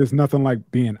some, but it's nothing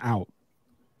like being out.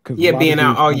 Being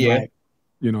out. Oh, yeah.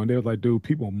 Like, they was like, dude,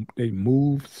 people, they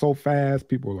move so fast.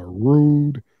 People are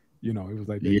rude. It was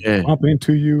like they bump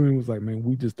into you, and it was like, man,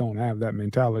 we just don't have that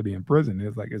mentality in prison.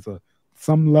 It's like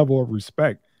some level of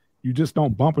respect. You just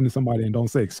don't bump into somebody and don't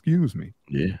say excuse me.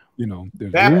 Yeah,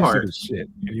 there's that rules part. to this shit.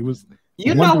 And he was.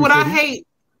 You know what I hate?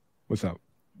 What's up?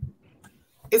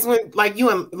 It's when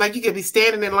you could be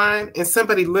standing in line and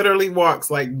somebody literally walks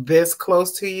like this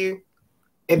close to you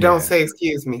and don't say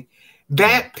excuse me.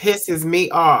 That pisses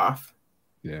me off.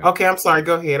 Yeah. Okay, I'm sorry.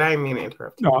 Go ahead. I didn't mean to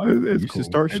interrupt. No, it's you cool. should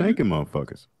start shanking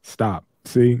motherfuckers. Stop.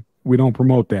 See, we don't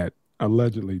promote that.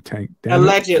 Allegedly, Tank.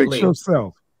 Allegedly. Fix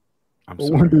yourself.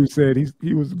 One dude said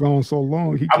he was gone so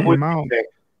long he came out,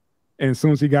 and as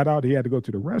soon as he got out, he had to go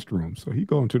to the restroom. So he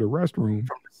go into the restroom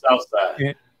from the south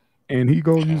side, and he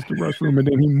goes use the restroom, and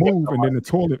then he moved, and then the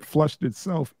toilet flushed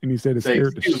itself, and he said it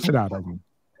scared the shit out of him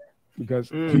because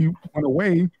he went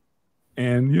away,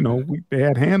 and they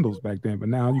had handles back then, but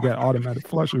now you got automatic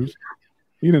flushers.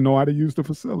 He didn't know how to use the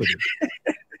facility.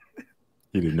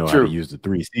 He didn't know how to use the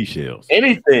 3 seashells.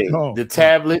 Anything, the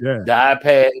tablet, the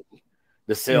iPad.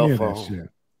 The cell phone.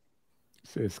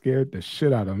 It scared the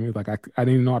shit out of me. Like I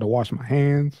didn't even know how to wash my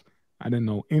hands. I didn't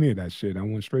know any of that shit. I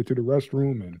went straight to the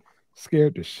restroom and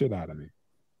scared the shit out of me.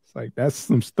 It's like that's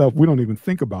some stuff we don't even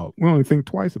think about. We don't even think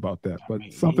twice about that. But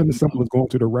something as simple as going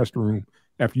to the restroom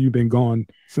after you've been gone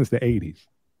since the 80s.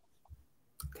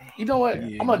 You know what?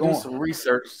 I'm gonna do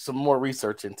some more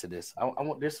research into this.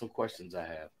 There's some questions I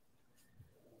have.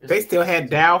 They still had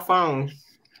dial phones.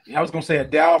 I was gonna say a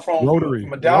dial phone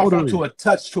from a dial phone to a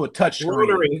touch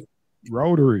screen.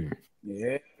 Rotary.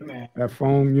 Yeah, man. That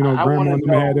phone, you know, grandma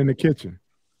had in the kitchen.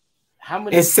 How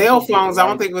many? And cell phones, I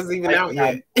don't think it was even out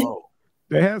yet.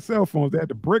 They had cell phones. They had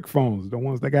the brick phones, the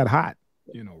ones that got hot.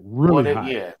 You know, really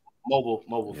hot. Yeah, mobile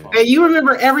phones. And you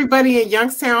remember everybody in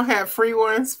Youngstown had free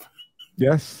ones?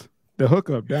 Yes, the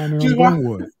hookup down there in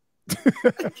Glenwood.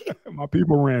 My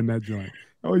people ran that joint.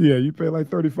 Oh yeah, you pay like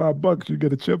 $35, you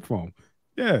get a chip phone.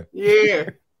 Yeah. Yeah.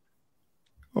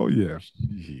 Oh yeah.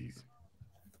 Jeez.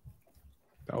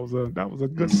 That was a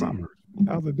good summer.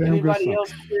 That was a damn good summer. Anybody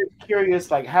else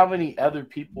curious, like how many other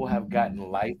people have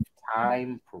gotten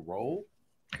lifetime parole?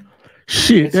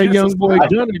 Shit, it's that young boy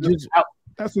Gunner just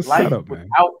that's a setup, man.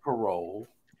 Without parole.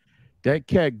 That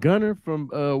cat Gunner from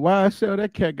YSL,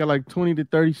 that cat got like 20 to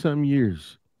 30 something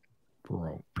years.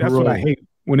 Parole. That's what I hate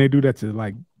when they do that to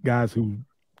like guys who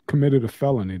committed a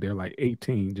felony. They're like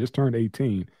 18, just turned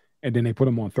 18, and then they put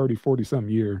them on 30, 40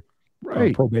 something year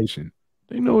probation.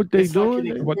 They know what they're doing.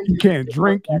 You can't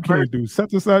drink, you can't do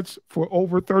such and such for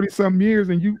over 30 something years,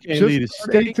 and you can't lead a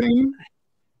state. 18.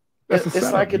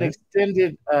 It's like an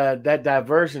extended that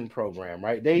diversion program,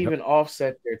 right? They even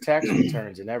offset their tax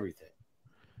returns and everything.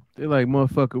 They're like,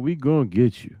 motherfucker, we gonna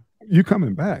get you. You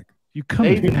coming back? You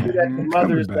coming back? They do that to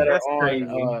mothers that are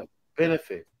on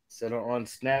benefits, that are on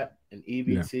SNAP and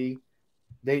EBT. Yeah.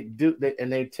 They do, and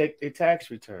they take their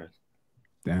tax returns.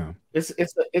 Damn. It's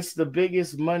the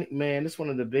biggest money, man. It's one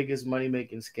of the biggest money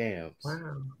making scams.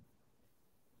 Wow.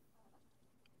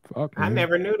 Fuck, I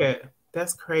never knew that.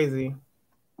 That's crazy.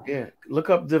 Yeah,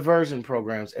 look up diversion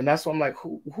programs, and that's what I'm like.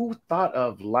 Who thought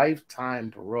of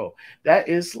lifetime parole? That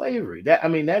is slavery. That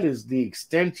is the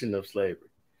extension of slavery.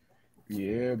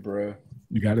 Yeah, bro.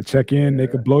 You got to check in. They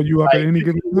could blow you up at any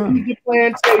given time. You get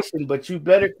plantation, but you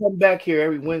better come back here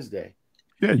every Wednesday.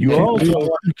 Yeah, you also.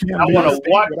 I want to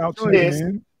watch you piss.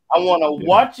 I want to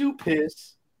watch you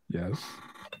piss. Yes.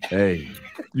 Hey,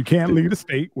 you can't leave the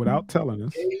state without telling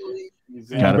us. You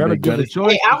gotta make better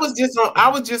choices. Hey, I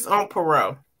was just on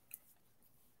parole.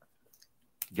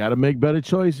 Gotta make better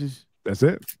choices. That's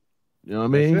it. You know what I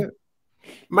mean?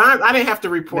 Mine, I didn't have to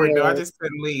report though. I just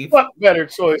couldn't leave. Fuck better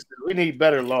choices. We need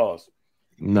better laws.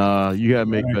 Nah, you gotta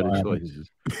make better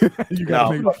choices. You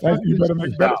better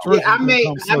make better choices. Yeah, I made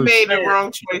the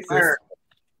wrong choices.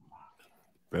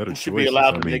 Better should be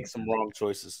allowed to make some wrong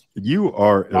choices. You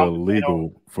are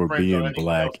illegal for being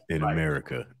black in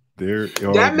America.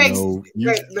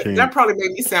 That probably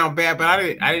made me sound bad, but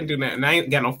I didn't do nothing. I ain't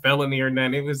got no felony or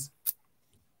nothing. It was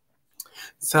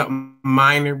something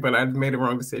minor, but I made the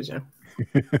wrong decision.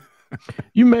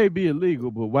 You may be illegal,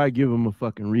 but why give them a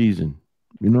fucking reason?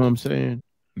 You know what I'm saying?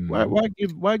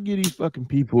 Mm-hmm. Why give these fucking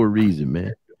people a reason,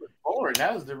 man? Boring.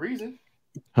 That was the reason.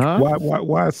 Huh?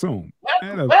 Why assume?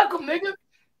 Welcome, nigga.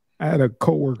 I had a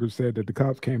coworker said that the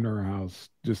cops came to her house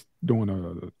just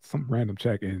doing some random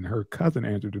check, and her cousin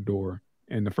answered the door,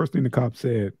 and the first thing the cop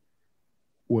said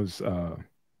was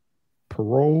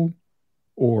parole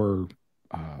or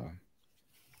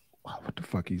what the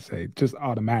fuck he say? Just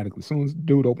automatically, as soon as the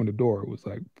dude opened the door, it was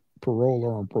like parole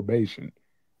or on probation,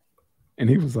 and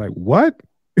he was like, "What?"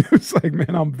 It was like,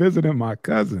 "Man, I'm visiting my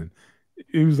cousin."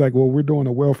 He was like, "Well, we're doing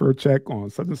a welfare check on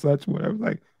such and such, whatever."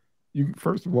 Like, you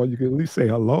first of all, you could at least say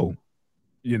hello.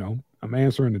 You know, I'm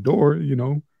answering the door. You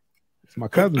know, it's my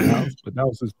cousin's house, but that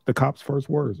was the cop's first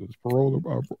words. It was parole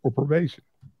or probation.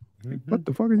 Like, what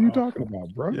the fuck are you talking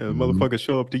about, bro? Yeah, motherfuckers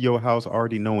show up to your house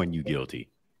already knowing you guilty.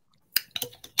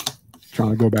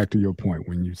 Trying to go back to your point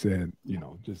when you said, you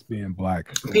know, just being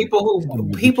black. People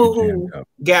who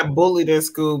got bullied in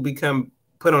school become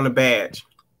put on a badge.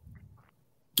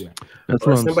 Yeah, that's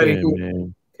what I'm saying,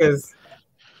 man. Because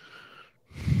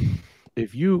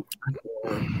if you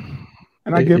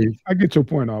and I get your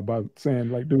point about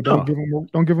saying, like, dude, don't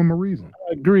give them a reason.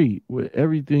 I agree with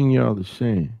everything y'all are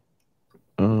saying.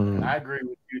 I agree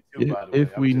with you too. By the way,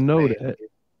 if we know that,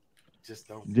 just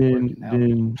don't.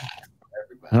 Then,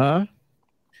 huh?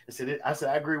 I said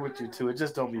I agree with you too. It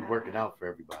just don't be working out for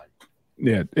everybody.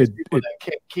 Yeah, people that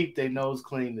can't keep their nose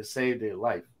clean to save their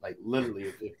life. Like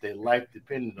literally, if their life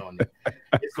depended on it,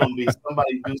 it's gonna be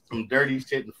somebody do some dirty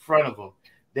shit in front of them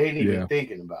they ain't even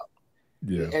thinking about.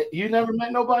 Yeah, you never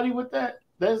met nobody with that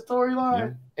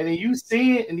storyline, and then you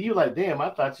see it, and you like, damn, I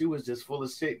thought you was just full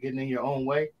of shit, getting in your own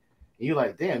way. And you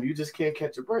like, damn, you just can't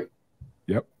catch a break.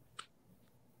 Yep.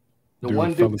 The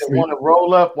one dude that want to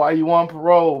roll up while you on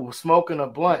parole, smoking a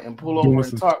blunt and pull over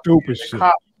and talk. Stupid shit.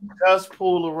 Cop just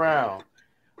pull around.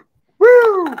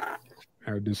 Woo! I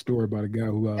heard this story about a guy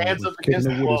who was kicking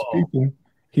it with his people.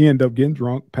 He ended up getting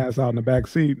drunk, passed out in the back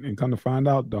seat, and come to find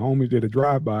out the homies did a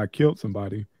drive-by, killed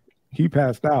somebody, He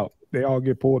passed out. They all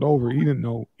get pulled over. He didn't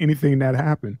know anything that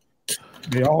happened.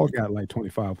 They all got like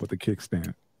 25 with a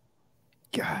kickstand.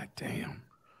 God damn.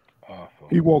 Awful.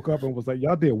 He woke up and was like,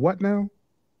 y'all did what now?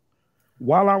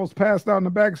 While I was passed out in the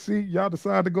back seat, y'all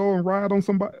decided to go and ride on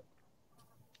somebody?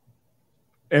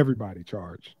 Everybody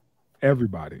charged.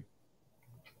 Everybody.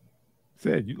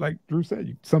 Said, you like Drew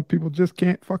said, some people just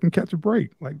can't fucking catch a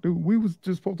break. Like, dude, we was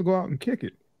just supposed to go out and kick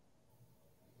it.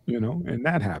 You know, and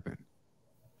that happened.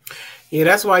 Yeah,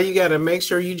 that's why you got to make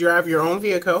sure you drive your own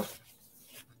vehicle.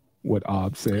 What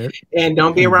Ob said. And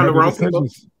don't be around the wrong people.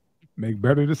 Make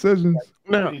better decisions.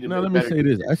 Now let me say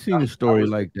this. I seen a story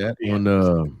like that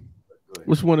on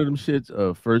what's one of them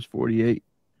shits? First 48.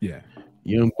 Yeah.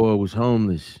 Young boy was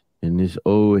homeless, and this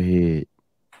old head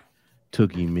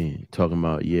took him in, talking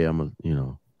about, yeah,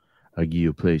 I'll give you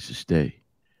a place to stay.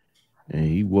 And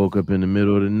he woke up in the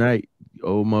middle of the night. The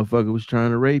old motherfucker was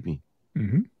trying to rape him.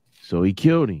 Mm-hmm. So he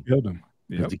killed him.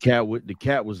 Yep. The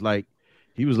cat was like,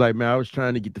 he was like, man, I was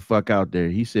trying to get the fuck out there.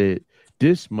 He said,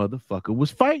 this motherfucker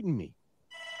was fighting me.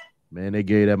 Man, they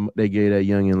gave that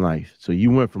youngin' life. So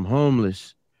you went from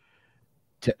homeless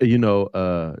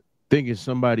to, thinking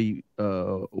somebody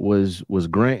was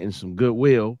granting some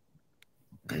goodwill.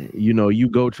 You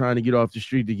go trying to get off the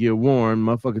street to get warm,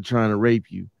 motherfucker trying to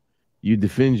rape you. You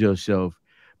defend yourself.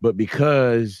 But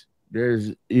because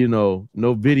there's, no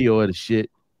video of the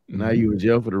shit, now you in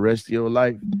jail for the rest of your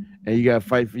life, and you got to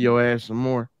fight for your ass some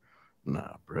more.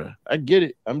 Nah, bruh. I get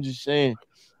it. I'm just saying,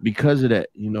 because of that,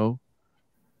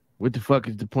 what the fuck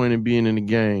is the point of being in the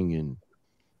gang and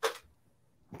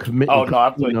committing? Oh no,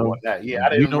 I'm telling you that. Yeah, I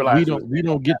didn't realize we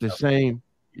don't get the same.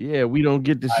 Yeah, we don't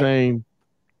get the same.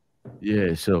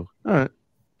 Yeah, so all right.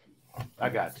 I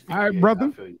got you. All right,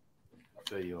 brother. I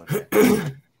feel you on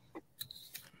that.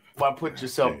 Why put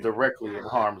yourself directly in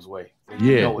harm's way?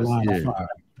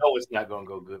 It's not gonna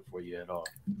go good for you at all.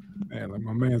 Man, like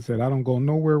my man said, I don't go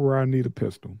nowhere where I need a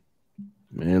pistol.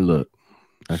 Man, look,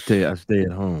 I stay at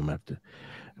home after.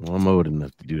 Well, I'm old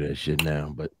enough to do that shit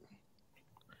now, but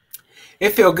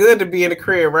it feel good to be in the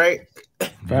crib, right?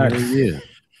 Facts. Yeah.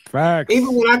 Facts.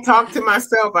 Even when I talk to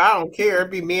myself, I don't care. It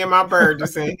be me and my bird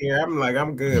just in here. I'm like,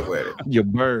 I'm good with it. Your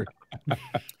bird.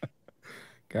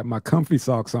 Got my comfy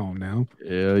socks on now.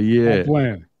 Hell yeah. I'm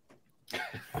playing.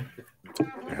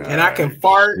 And I can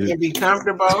fart and be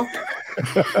comfortable.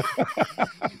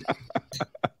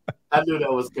 I knew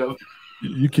that was coming.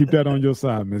 You keep that on your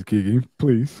side, Miss Kiki.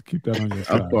 Please keep that on your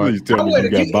side. Please tell me you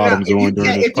got bottoms on during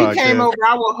this podcast. If you came over,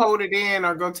 I will hold it in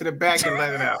or go to the back and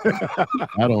let it out.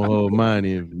 I don't hold mine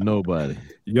in for nobody.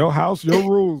 Your house, your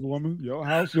rules, woman. Your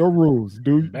house, your rules.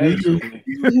 Do you?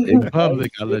 In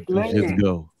public, I let them shits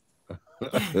go.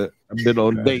 I've been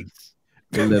on dates.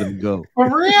 They let them go.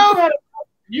 For real?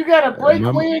 You got a break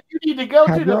when you need to go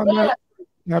to the back.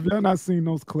 Have y'all not seen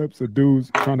those clips of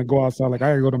dudes trying to go outside? Like, I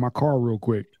gotta go to my car real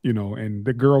quick, and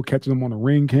the girl catches them on a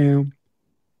ring cam,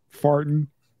 farting.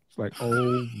 It's like,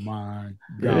 oh my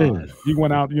God. Yeah. He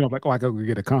went out, like, I gotta go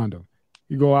get a condo.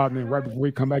 You go out and then right before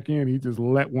he come back in, he just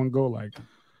let one go like.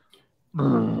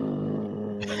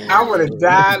 I would have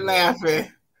died laughing.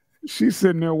 She's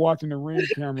sitting there watching the ring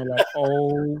camera like,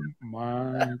 oh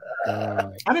my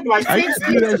God. I didn't like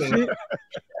that shit.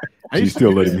 She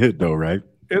still let him hit though, right?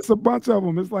 It's a bunch of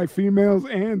them. It's like females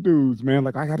and dudes, man.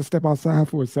 Like, I got to step outside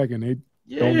for a second. They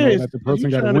don't know that the person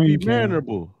got a ring camera.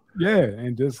 Yeah,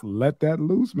 and just let that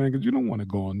loose, man, because you don't want to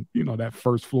go on, that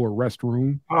first floor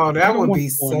restroom. Oh, that would be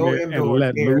so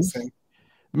embarrassing.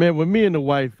 Man, when me and the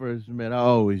wife first met, I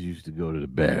always used to go to the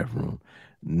bathroom.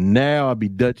 Now I be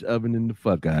Dutch ovening the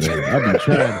fuck out of it. I be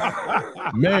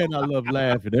trying. Man, I love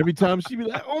laughing. Every time she be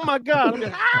like, "Oh my God!" I'm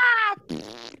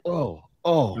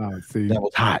like, see, that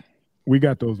was hot. We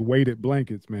got those weighted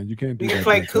blankets, man. You can't do that. You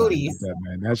play cooties. That,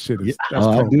 man. That shit is.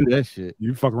 I do that shit.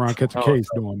 You fuck around, catch a case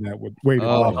doing that with weighted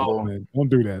blankets, man. Don't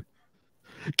do that.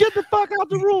 Get the fuck out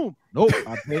the room. Nope.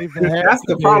 I paid for that. That's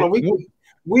the problem.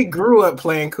 We grew up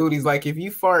playing cooties. Like, if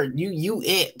you fart, you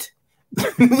it.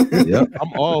 Yep.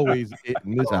 I'm always it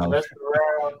in this house. Mess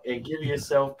around and give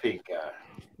yourself pink eye.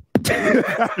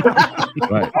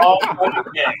 Right. All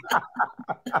day.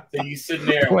 So you sitting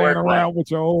there playing around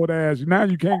with your old ass. Now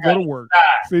you can't go to work.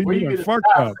 See, you done fucked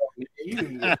up.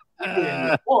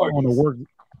 On the work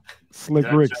slick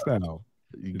Rick style.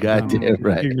 You goddamn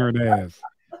right. Ignorant ass.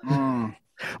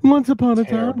 Once upon a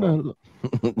time.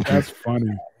 That's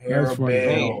funny. That's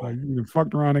funny. Like, you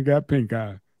fucked around and got pink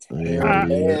eye. All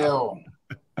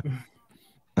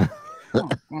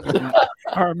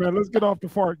right, man. Let's get off the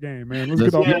fart game, man. Let's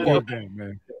get off the fart game,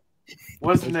 man.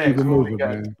 What's next?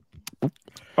 Man.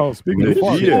 Oh, speaking of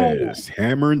fart, yes,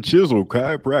 hammer and chisel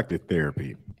chiropractic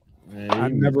therapy. I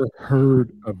never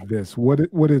heard of this. What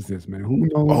is this, man? Who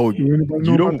knows? Oh,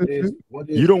 anybody know about this shit?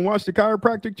 You don't watch the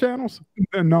chiropractic channels?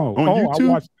 No. On YouTube?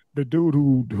 I watched the dude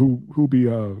who be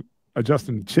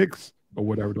adjusting the chicks or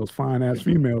whatever, those fine ass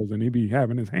females, and he be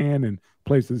having his hand in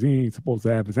places he ain't supposed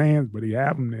to have his hands, but he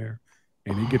have them there,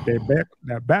 and he get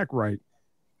that back right.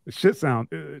 The shit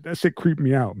that shit creep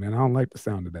me out, man. I don't like the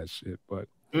sound of that shit, but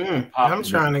I'm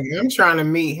trying to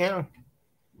meet him.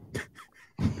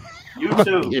 You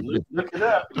too. Look it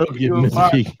up. You'll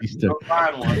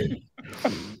find one.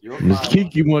 Miss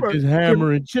Kiki want this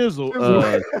hammer and chisel.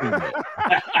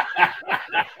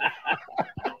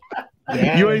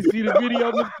 You ain't see the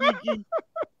video, Miss Kiki?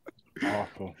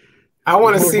 Awful. I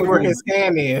want to see where his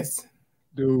hand is.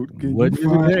 Dude, can you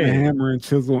find the hammer and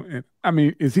chisel? And I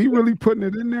mean, is he really putting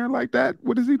it in there like that?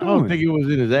 What is he doing? I don't think it was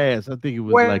in his ass. I think it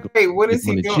was what is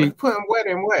he doing? He's putting what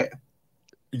in what?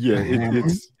 Yeah,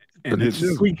 it's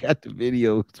we got the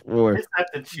videos for. It's at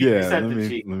the cheek. Yeah, it's at the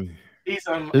cheek.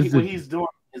 What he's doing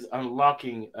is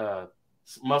unlocking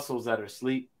muscles that are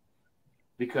asleep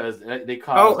because they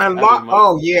cause.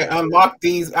 Unlock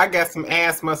these. I got some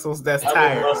ass muscles that's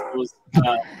tired. Muscles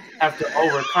have to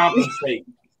overcompensate.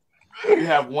 You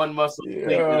have one muscle to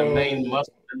take to the main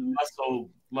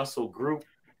muscle group,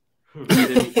 and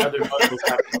then the other muscles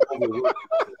have to overwork.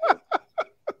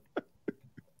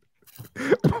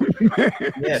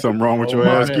 Something wrong with your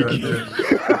ass, Kiki.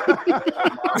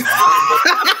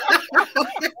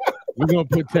 We're gonna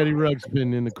put Teddy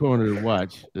Ruxpin in the corner to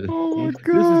watch. Oh my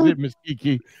God. This is it, Miss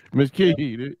Kiki. Miss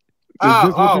Kiki.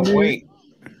 Wait.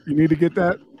 You need to get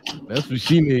that? That's what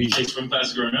she needs.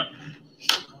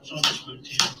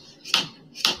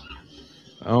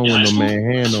 I don't want no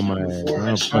man hand on my ass. I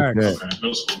don't fuck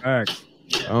that.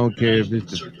 I don't care if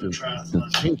it's the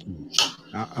pinky.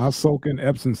 I'll soak in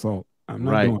Epsom salt. I'm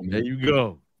not doing there. You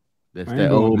go. That's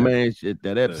that old man shit.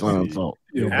 That Epsom salt.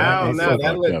 Yeah, I don't know.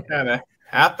 That looked kind of.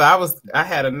 I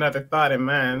had another thought in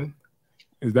mind.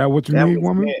 Is that what you need,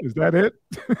 woman? Is that it?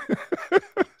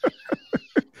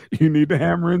 You need the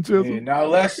hammer and chisel. Now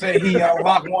let's say he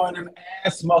unlocked one of them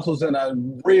ass muscles and a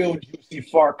real juicy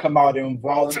fart come out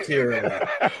involuntarily.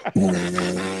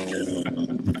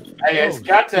 Hey, it's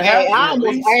got to happen.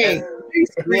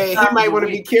 He might want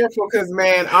to be careful because,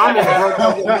 man, I almost broke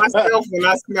up with myself when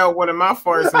I smelled one of my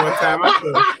farts one time.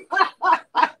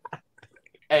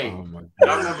 Hey,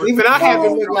 even I have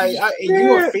it look like,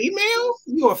 you a female?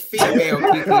 You a female,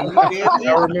 Kiki.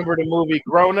 Y'all remember the movie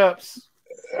Grown Ups?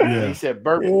 Yeah. He said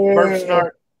burp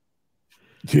snort.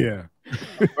 Yeah.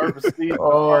 Burp Steve.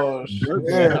 Oh,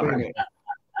 shit.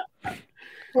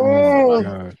 Oh,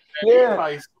 God.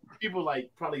 Yeah. People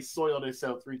probably soil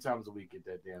themselves 3 times a week at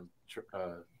that damn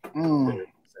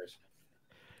session.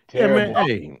 Yeah, man.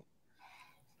 Hey.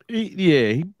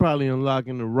 He probably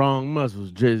unlocking the wrong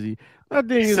muscles, Drizzy. I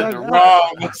think it's the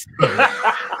wrong muscles.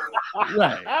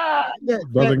 Right.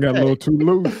 Brother got a little too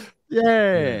loose.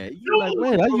 Yeah. You're like,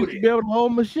 man, I used to be able to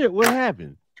hold my shit. What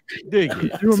happened? Dig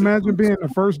it. Can you imagine being the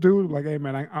first dude? Like, hey,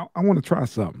 man, I want to try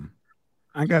something.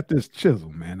 I got this chisel,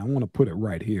 man. I want to put it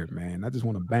right here, man. I just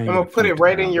want to bang. I'm gonna put it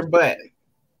right in your butt.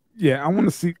 Yeah, I want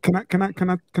to see. Can I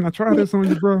try this on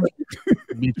you, bro?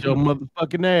 Beat your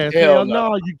motherfucking ass. Hell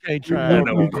no, you can't try it.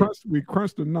 We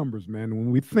crunch the numbers, man.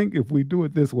 When we think if we do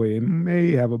it this way, it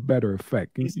may have a better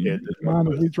effect. Can you mind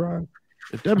if we try?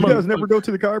 You guys never go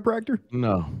to the chiropractor?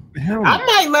 No. Hell no. I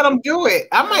might let them do it.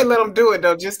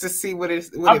 though, just to see what it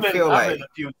feel like. I've been a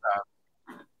few times.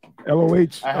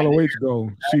 LOH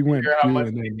go. She went through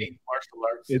and then martial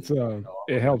arts.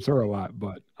 It helps her a lot,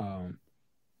 but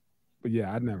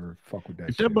yeah, I never fuck with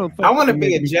that shit. I want to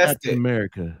be adjusted.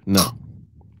 America, no.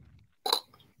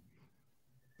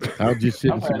 I'll just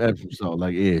sit in some Epsom salt,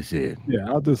 like Ed said. Yeah,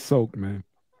 I'll just soak, man.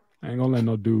 I ain't gonna let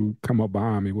no dude come up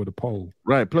behind me with a pole.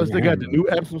 Right. Plus, they got the new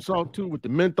Epsom salt too, with the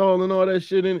menthol and all that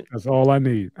shit in it. That's all I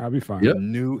need. I'll be fine. Yep.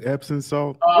 New Epsom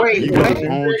salt. Wait, you got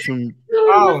on some.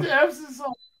 Epsom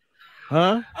salt.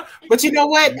 Huh? But you know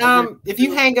what? If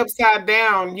you hang upside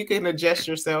down, you can adjust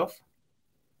yourself.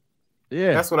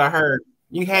 Yeah, that's what I heard.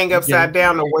 You hang upside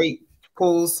down, the weight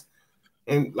pulls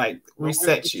and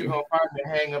resets you. You gonna find to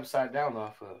hang upside down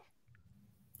off of?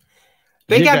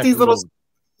 They got these little.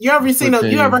 You ever seen an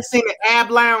ab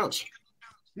lounge?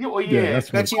 Yeah,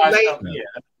 that you lay.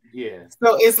 Yeah.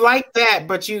 So it's like that,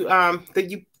 but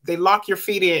they lock your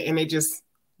feet in and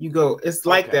you go. It's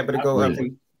like that, but it goes up.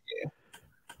 And,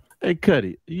 Hey,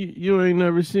 Cuddy, you ain't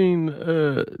never seen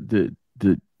the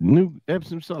new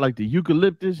Epsom salt, like the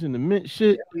eucalyptus and the mint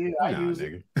shit? Yeah, I use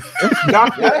it.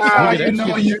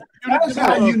 That's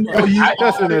how you know you.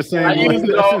 That's in the same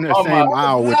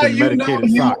aisle with the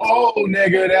medicated socks. Oh,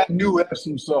 nigga, that new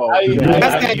Epsom salt.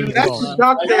 That's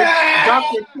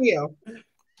Dr. Teal.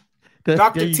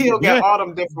 Dr. Teal got all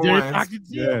them different ones.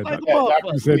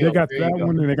 You said they got that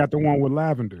one, and they got the one with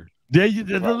lavender.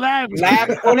 The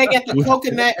lavender. Oh, they got the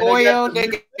coconut oil. They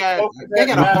got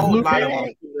a whole lot of them.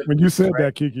 When you said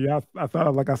that, Kiki, I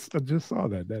thought like I just saw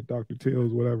that Dr.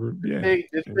 Teal's whatever. Yeah.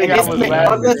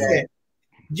 Listen,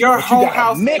 your whole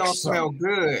house is gonna smell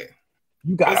good.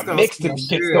 You gotta mix them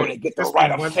shit so they get the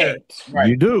right effect. Right.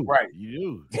 You do. Right.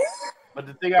 You do. But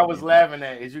the thing I was laughing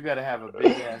at is you got to have a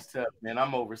big ass tub, man.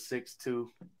 I'm over 6'2",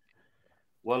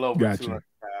 well over 200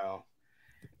 pounds.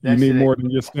 You need more than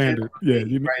your standard. Yeah.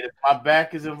 Right. If my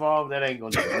back is involved, that ain't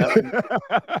gonna do nothing.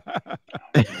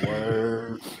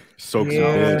 Word. Soak some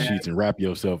bed sheets and wrap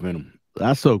yourself in them.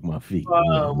 I soak my feet.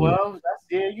 Well, that's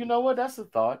you know what? That's a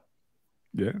thought.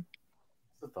 Yeah.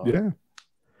 Yeah.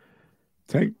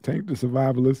 Tank the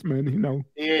survivalist, man.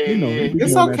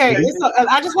 It's okay.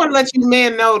 I just want to let you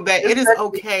men know that it is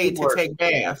okay to take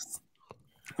baths.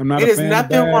 I'm not. It is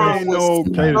nothing wrong with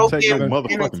okay to take no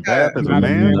motherfucking bath as a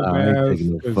man.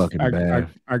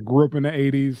 I grew up in the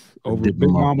 '80s over Big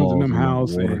Mamas in them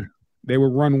house, and they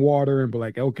would run water and be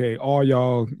like, "Okay, all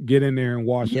y'all get in there and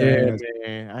wash your ass."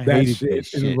 Man, I that hated shit. that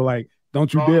shit. And we're like,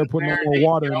 "Don't you dare put no more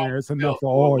water in there. It's enough for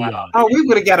all y'all." Oh, we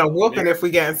would have got a whooping if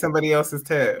we got in somebody else's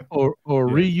tub. Or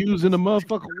reusing the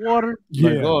motherfucking water.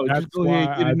 Yeah, just go ahead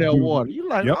and get in that water. You're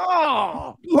like,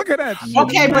 oh, look at that.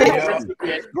 Okay, but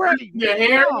it's great. Your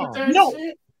hair,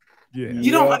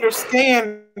 you don't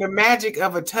understand the magic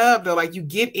of a tub though. Like you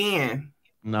get in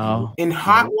in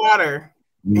hot water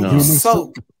and you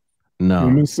soak.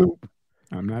 Human soup.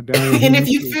 I'm not down. And if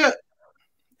you feel,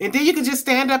 and then you can just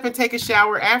stand up and take a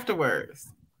shower afterwards.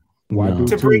 Why do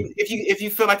if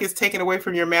you feel like it's taken away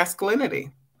from your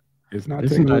masculinity? It's not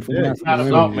taken away from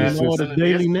masculinity. It's all the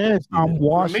daily nasty. I'm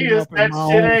washing up in my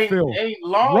own filth. Ain't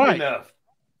long enough.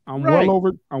 I'm well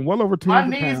over 200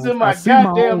 pounds. I see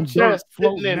my own chest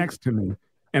floating next to me,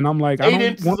 and I'm like, I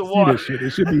don't want to see this shit.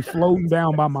 It should be floating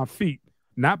down by my feet,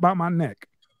 not by my neck.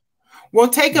 Well,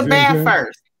 take a bath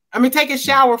first. Take a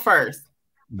shower first.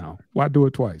 No, why do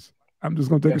it twice? I'm just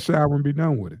gonna take a shower and be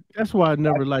done with it. That's why I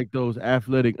never liked those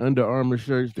athletic Under Armour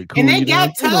shirts. And they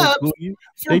got tubs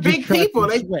for big people.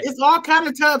 It's all kind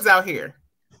of tubs out here.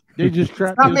 They just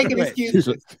trap. Stop making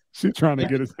excuses. She's trying to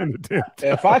get us in the tent.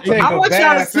 If I take a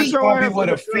bath, it's gonna be with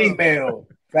a female.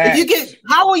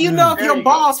 How will you know if your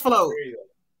balls float?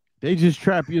 They just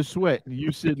trap your sweat.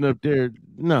 You sitting up there.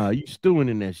 Nah, you stewing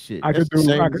in that shit. I'm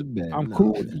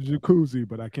cool with the jacuzzi,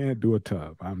 but I can't do a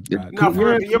tub. I'm not. No, for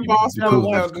real, your balls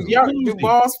float. Do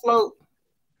balls float?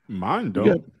 Mine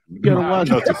don't. You gotta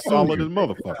watch it. It's solid as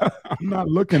motherfucker. I'm not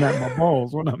looking at my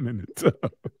balls when I'm in the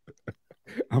tub.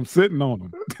 I'm sitting on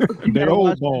them. They're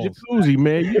old balls. Jacuzzi,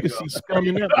 man. You can see scum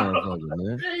in that motherfucker,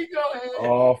 man. There you go.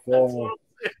 Awful.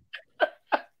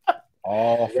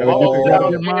 Get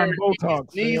mine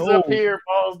Botox. Knees up here,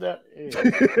 balls down.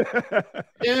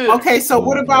 Okay, so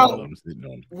what about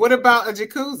a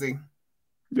jacuzzi?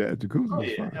 Yeah, jacuzzi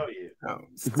is fine. Hell yeah.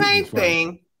 Same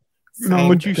thing.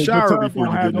 But you shower before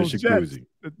you get in the jacuzzi.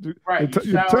 Right.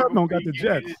 Your tub don't got the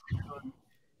jets.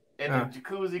 And the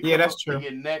jacuzzi. Yeah, that's true.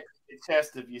 Your neck, your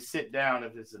chest. If you sit down,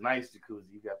 if it's a nice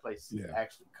jacuzzi, you got places to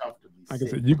actually comfortably sit. Like I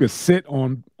said, you could sit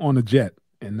on a jet,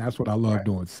 and that's what I love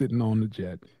doing, sitting on the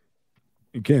jet.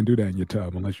 You can't do that in your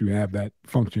tub unless you have that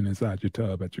function inside your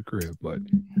tub at your crib. But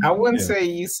I wouldn't say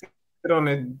you sit on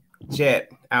a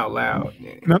jet out loud.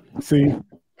 No, see,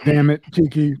 damn it,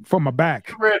 Cheeky, for my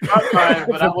back. I read my mind,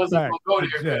 but I wasn't gonna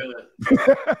go there.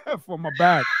 For my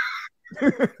back,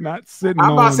 not sitting.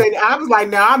 I was like,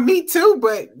 nah, me too,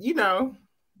 but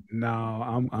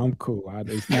No, I'm cool.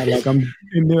 It's not like I'm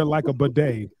in there like a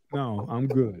bidet. No, I'm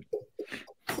good.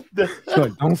 So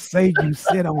don't say you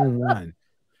sit on one.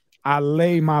 I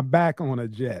lay my back on a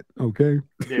jet, okay?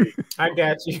 I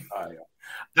got you.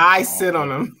 I sit on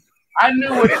them. I knew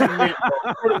what you meant.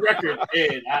 For the record,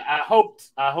 Ed, I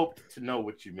hoped to know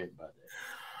what you meant by that.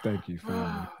 Thank you,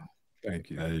 family.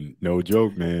 Thank you. No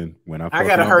joke, man. When I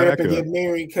gotta hurry up and get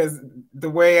married because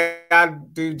the way I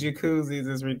do jacuzzis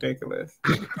is ridiculous.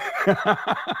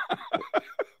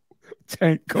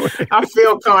 Tank, go ahead. I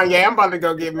feel Kanye. I'm about to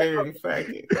go get married. Fuck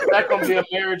it. Is that gonna be a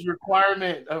marriage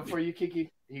requirement for you,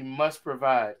 Kiki? He must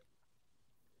provide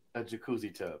a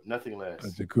jacuzzi tub, nothing less.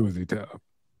 A jacuzzi tub.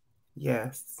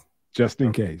 Yes. Just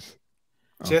in case.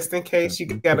 Just in case you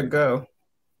gotta go.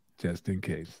 Just in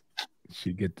case.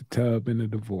 She get the tub in the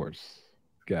divorce.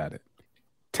 Got it.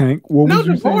 Tank, what was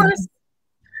you saying?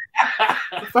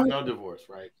 No divorce,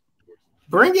 right?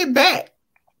 Bring it back.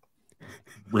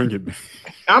 Bring it back.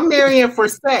 I'm marrying for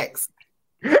sex,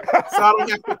 so I don't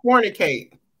have to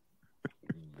fornicate.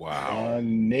 Wow.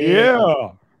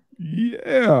 Yeah.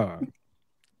 Yeah.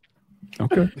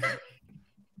 Okay.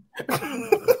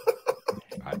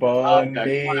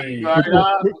 Funny.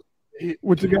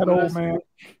 What you got, old man?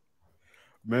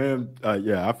 Man,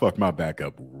 yeah, I fucked my back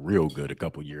up real good a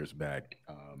couple years back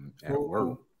at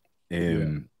work,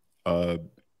 and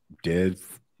dead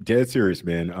serious,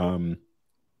 man.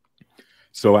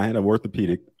 So I had an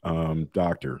orthopedic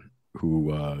doctor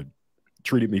who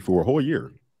treated me for a whole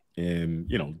year, and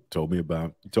told me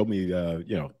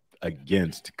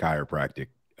against chiropractic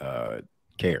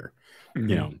care,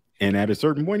 and at a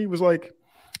certain point he was like,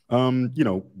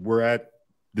 we're at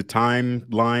the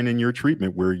timeline in your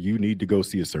treatment where you need to go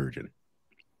see a surgeon.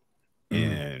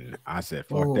 And I said,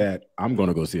 fuck that. I'm going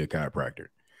to go see a chiropractor.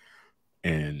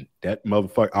 And that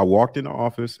motherfucker, I walked in the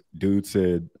office. Dude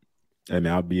said, and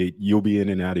you'll be in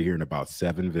and out of here in about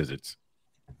 7 visits.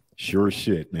 Sure as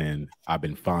shit, man. I've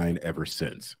been fine ever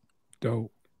since.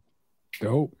 Dope.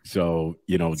 So, so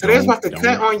they're supposed to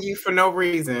cut on you for no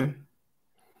reason.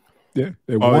 Yeah,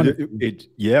 they wanted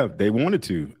they wanted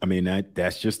to. I mean,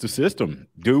 that's just the system.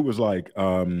 Dude was like,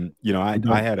 I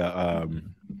had a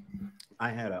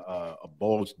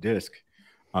bulged disc,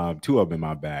 2 of them in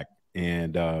my back,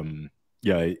 and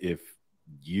if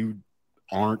you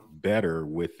aren't better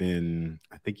within,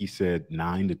 I think he said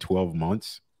 9 to 12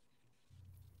 months,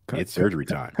 it's surgery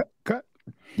time. Cut.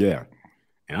 Yeah,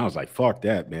 and I was like, fuck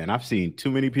that, man. I've seen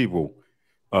too many people,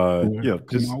 just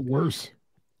come out worse.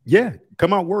 Yeah,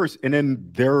 come out worse. And then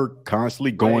they're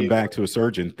constantly going back to a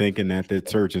surgeon thinking that the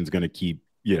surgeon's going to keep,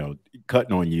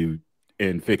 cutting on you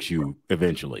and fix you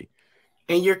eventually.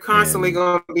 And you're constantly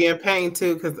going to be in pain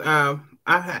too, because I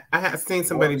had seen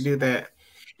somebody do that.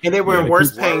 And they were in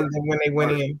worse pain than when they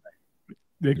went in.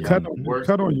 They cut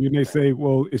on you and they say,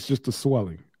 well, it's just the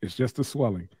swelling. It's just the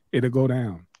swelling. It'll go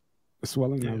down. The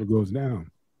swelling never goes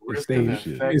down. It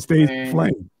stays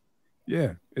inflamed.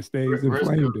 Yeah, it stays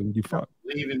inflamed and you fuck.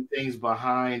 Leaving things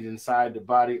behind inside the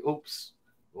body. Oops.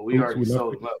 Well, we already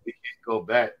sold them up. We can't go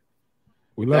back.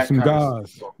 We left some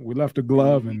gauze. We left a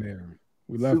glove in there.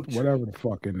 We left whatever the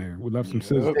fuck in there. We left some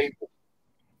scissors.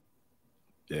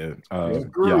 Yeah. I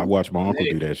watched my uncle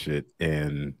do that shit.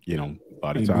 And,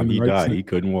 by the time he died, he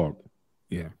couldn't walk.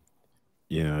 Yeah.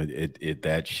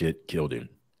 That shit killed him.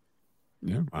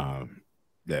 Yeah.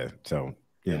 So,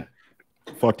 yeah.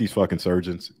 Fuck these fucking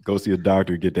surgeons. Go see a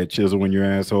doctor, get that chisel in your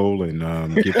asshole,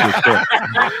 and get fixed up.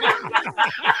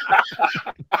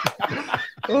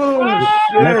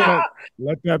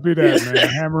 Let that be that, man.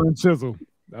 Hammer and chisel.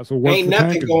 That's what works. Ain't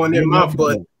nothing going in my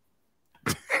butt.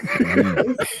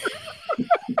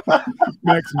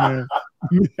 Next, man.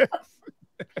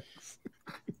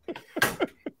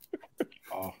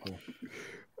 Awful.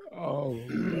 Oh,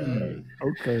 man.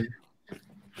 Okay.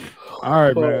 All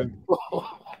right, man.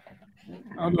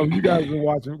 I don't know if you guys been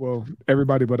watching. Well,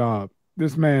 everybody but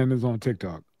this man is on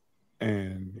TikTok,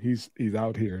 and he's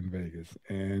out here in Vegas,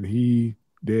 and he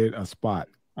did a spot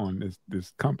on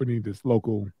this company, this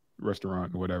local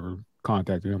restaurant or whatever.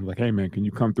 Contacted him like, hey man, can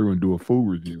you come through and do a food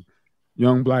review?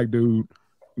 Young black dude,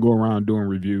 go around doing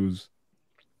reviews,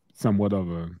 somewhat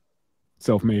of a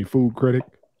self-made food critic.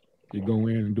 You go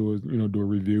in and do a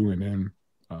review, and then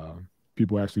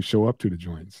people actually show up to the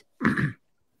joints.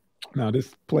 Now,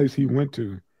 this place he went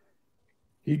to,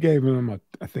 he gave him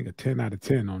I think a 10 out of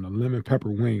 10 on the lemon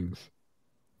pepper wings.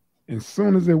 And as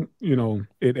soon as it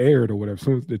aired or whatever, as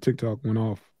soon as the TikTok went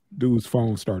off, dude's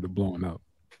phone started blowing up.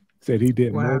 Said he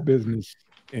did more business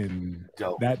in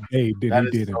that day than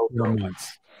he did in 4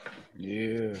 months.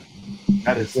 Yeah.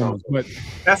 That is so dope. But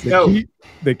that's dope.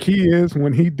 The key is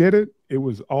when he did it, it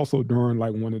was also during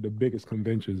like one of the biggest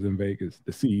conventions in Vegas,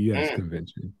 the CES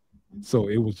convention. So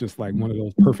it was just like one of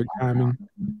those perfect timing.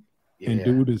 Yeah. And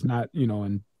dude is not,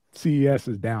 and CES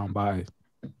is down by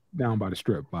the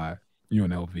strip by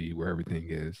UNLV where everything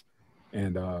is.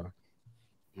 And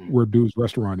where dude's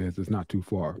restaurant is not too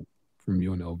far from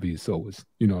UNLV. So it's,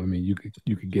 you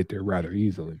could get there rather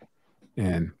easily.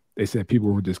 And they said people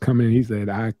were just coming in. He said,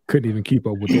 I couldn't even keep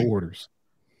up with the orders.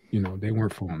 They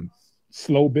went from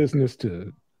slow business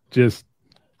to just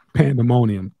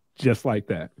pandemonium, just like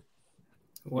that.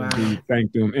 Wow. And he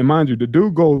thanked them. And mind you, the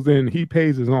dude goes in, he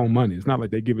pays his own money. It's not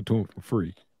like they give it to him for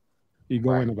free. He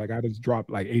go in and like, I just dropped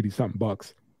like 80 something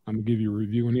bucks. I'm gonna give you a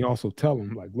review. And he also tell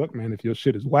him, like, look, man, if your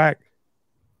shit is whack,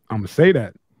 I'm gonna say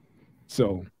that.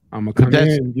 So I'm gonna come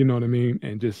in, you know what I mean,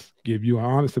 and just give you an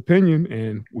honest opinion,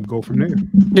 and we go from there.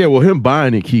 Yeah, well, him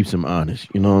buying it keeps him honest.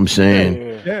 You know what I'm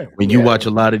saying? Yeah. When you watch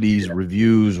a lot of these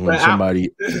reviews, when But somebody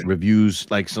reviews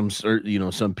like some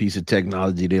some piece of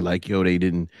technology, they're like, "Yo, they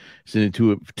didn't send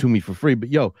it to me for free." But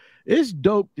yo, it's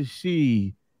dope to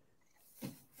see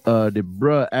the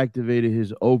bruh activated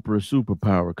his Oprah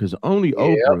superpower, because only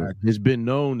Oprah has been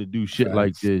known to do shit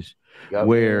like this,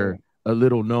 where a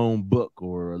little known book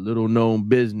or a little known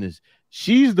business,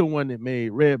 she's the one that made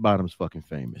Red Bottoms fucking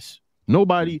famous.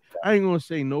 Nobody, I ain't gonna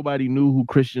say nobody knew who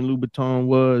Christian Louboutin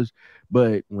was,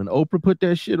 but when Oprah put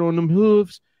that shit on them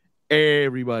hooves,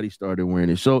 everybody started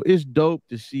wearing it. So it's dope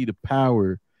to see the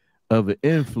power of an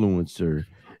influencer,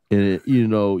 and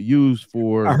used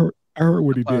for. I heard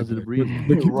what he did.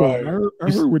 But keep going. I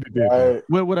heard what he did.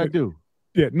 What I do?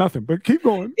 Yeah, nothing. But keep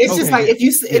going. It's just like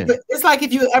it's like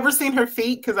if you ever seen her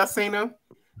feet, because I've seen them,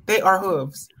 they are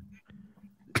hooves.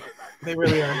 They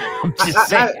really are.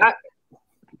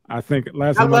 I think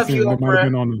last time I seen them might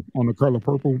have been on the color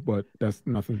purple, but that's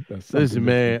nothing. That's listen,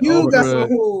 man. You got some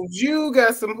hooves. You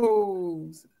got some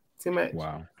hooves. Too much.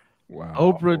 Wow.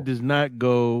 Oprah does not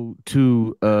go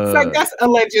to. It's like that's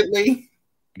allegedly.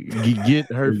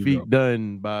 Get her feet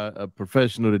done by a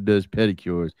professional that does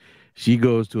pedicures. She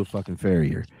goes to a fucking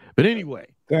farrier. But anyway,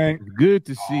 good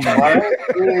to see. What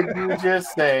did you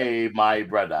just say, my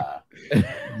brother?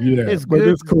 It's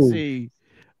good to see.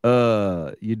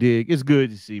 You dig? It's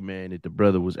good to see, man, that the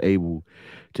brother was able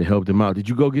to help them out. Did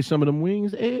you go get some of them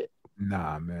wings, Ed?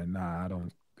 Nah, man. Nah, I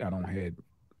don't head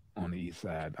on the east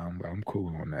side. I'm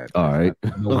cool on that. All right.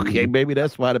 Okay, maybe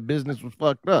that's why the business was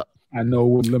fucked up. I know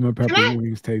what lemon pepper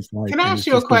wings taste like. Can I ask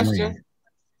you a question?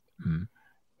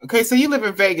 Okay, so you live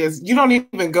in Vegas. You don't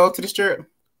even go to the Strip?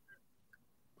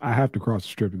 I have to cross the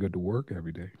Strip to go to work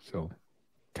every day. So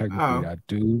technically I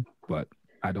do, but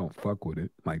I don't fuck with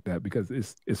it like that because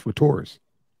it's for tourists.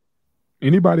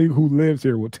 Anybody who lives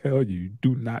here will tell you,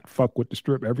 do not fuck with the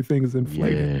Strip. Everything is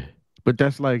inflated. Yeah. But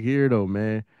that's like here though,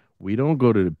 man. We don't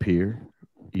go to the pier.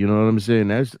 You know what I'm saying?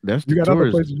 That's you got other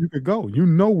places you could go. You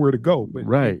know where to go, but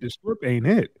the Strip ain't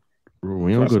it.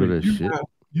 We don't go to that shit.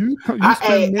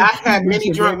 I had many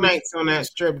drunk nights on that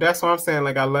Strip. That's what I'm saying.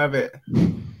 Like I love it.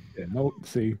 Yeah,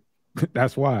 see,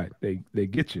 that's why they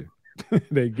get you.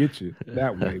 They get you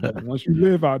that way. But once you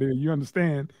live out here, you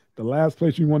understand the last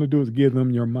place you want to do is give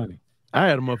them your money. I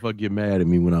had a motherfucker get mad at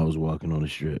me when I was walking on the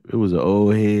Strip. It was an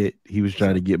old head. He was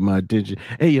trying to get my attention.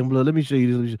 Hey, young blood, let me show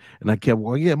you this. And I kept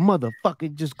walking. Yeah,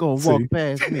 motherfucker, just go and walk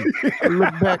past me. I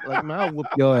look back like, man, I'll whoop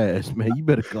your ass, man. You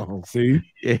better go home. See?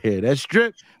 Yeah, that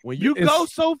Strip, when you go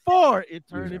so far, it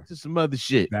turned into some other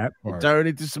shit. That part. It turned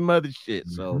into some other shit.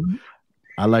 So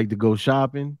I like to go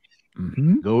shopping.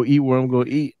 Go eat where I'm going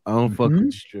to eat. I don't fuck with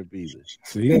the Strip either.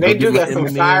 See? They do got some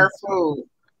fire food.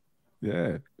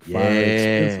 Yeah.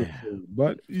 Expensive food.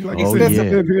 But like you said, you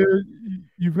live here,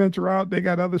 you venture out, they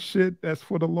got other shit that's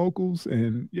for the locals.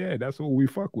 And yeah, that's what we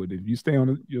fuck with. If you stay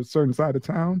on your certain side of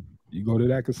town, you go to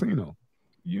that casino.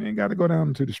 You ain't got to go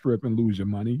down to the Strip and lose your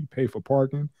money. You pay for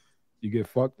parking. You get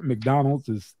fucked. McDonald's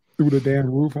is through the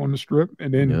damn roof on the Strip.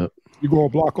 And then you go a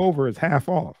block over, it's half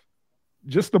off.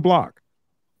 Just a block.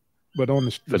 But on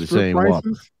the for the Strip same prices,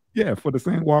 Whopper. Yeah, for the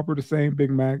same Whopper, the same Big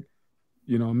Mac,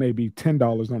 maybe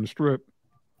 $10 on the Strip.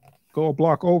 Go a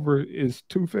block over is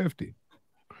 $2.50.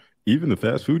 Even the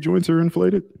fast food joints are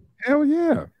inflated? Hell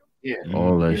yeah. Yeah.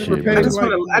 All that shit. I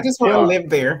just want to live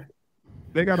there.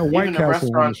 They got a White Even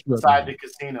Castle the on the Strip. inside the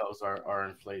casinos are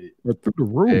inflated. But through the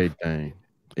roof.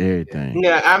 Everything.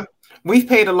 Yeah, we've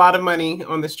paid a lot of money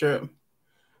on the Strip.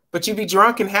 But you be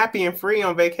drunk and happy and free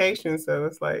on vacation, so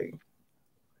it's like.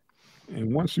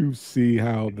 And once you see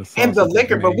how the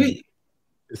liquor, but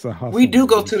it's a hustle. We do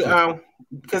go to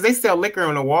because they sell liquor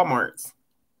in the Walmarts.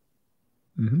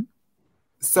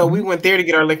 So we went there to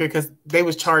get our liquor because they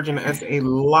was charging us a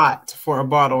lot for a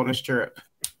bottle on the Strip.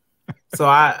 So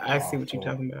I see what you're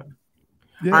talking about.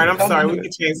 Yeah. All right, I'm sorry. We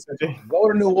can change subject.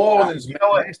 Go to New Orleans, man.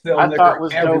 They sell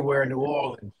liquor everywhere in New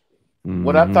Orleans.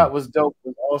 What I thought was dope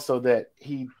was also that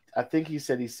I think he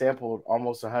said he sampled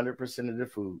almost 100% of the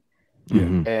food. Yeah.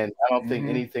 And I don't think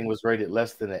anything was rated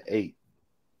less than an 8.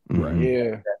 Right.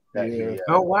 Yeah.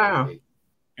 Oh, wow.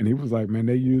 And he was like, man,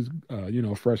 they use,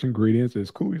 fresh ingredients. It's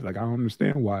cool. He's like, I don't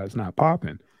understand why it's not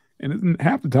popping. And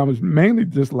half the time, it's mainly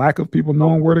just lack of people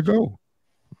knowing where to go.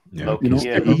 Yeah.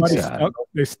 Everybody's stuck.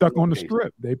 They stuck on the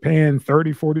Strip. They paying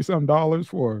 $30, $40 something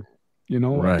for,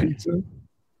 a pizza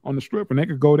on the Strip. And they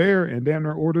could go there and damn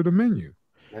near order the menu.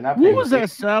 What was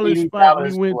that salad spot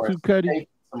we went to, Cuddy?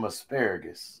 Some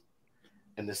asparagus.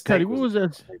 And the Cuddy, what was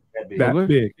that? That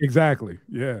big. Exactly.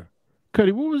 Yeah.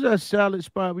 Cuddy, what was that salad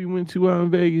spot we went to out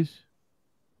in Vegas?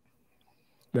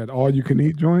 That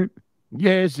all-you-can-eat joint?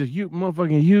 Yeah, it's a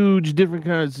motherfucking huge different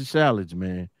kinds of salads,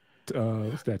 man.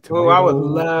 What's that? Oh, I would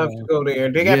love to go there.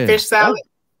 They got fish salad.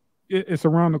 It's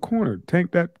around the corner.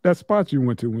 Tank, that spot you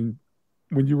went to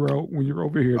when you were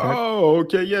over here. Oh,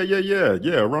 okay, yeah.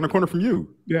 Around the corner from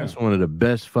you. Yeah, it's one of the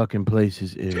best fucking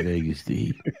places in Vegas to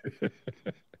eat.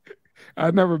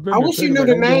 I've never been. I wish you knew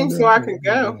the name so I could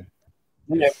go.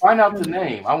 Yeah, find out the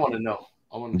name. I want to know.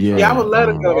 I would love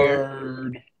to go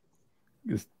there.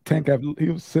 This Tank, he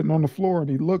was sitting on the floor and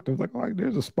he looked. I was like, "Oh,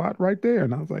 there's a spot right there,"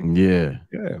 and I was like, "Yeah."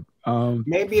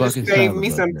 Maybe it'll save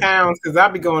me some pounds because I'll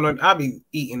be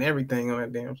eating everything on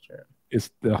that damn strip.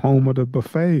 It's the home of the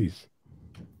buffets.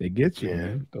 They get you,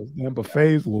 man. Those damn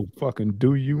buffets will fucking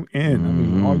do you in. I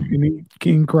mean, all you can eat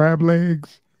king crab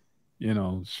legs,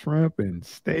 shrimp and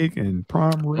steak and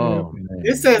prime rib. Oh,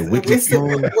 it says wait,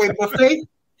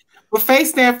 buffet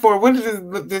stand for, what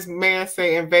does this man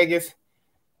say in Vegas?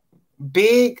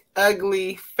 Big,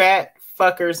 ugly, fat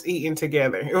fuckers eating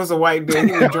together. It was a white dude.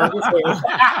 He was drunk as hell.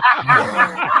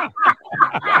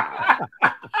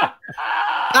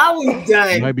 I was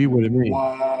done. Might be what it means.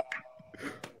 Wow.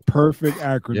 Perfect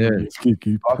acronym,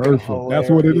 Kiki. Perfect. That's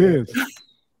what it is.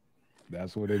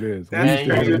 That's what it is.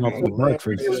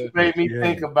 It made me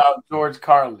think about George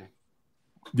Carlin.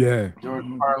 Yeah. George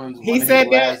Carlin's he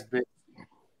said that.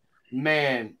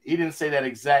 Man, he didn't say that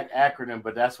exact acronym,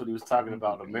 but that's what he was talking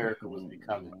about. America was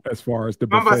becoming. As far as the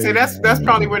buffet, I'm about to say that's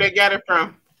probably where they got it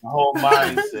from. The whole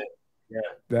mindset. Yeah,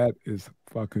 that is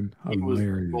fucking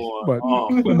hilarious. But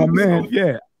my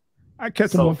man, I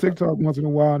catch him on TikTok once in a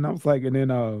while, and I was like, and then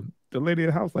the lady at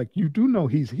the house like, you do know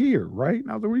he's here, right? And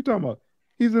I was like, what are you talking about?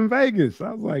 He's in Vegas.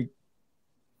 I was like,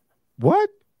 what?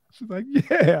 She's like,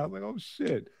 yeah. I was like, oh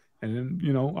shit. And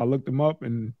then I looked him up,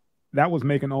 and that was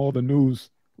making all the news.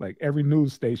 Like every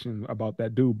news station about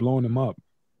that dude blowing him up,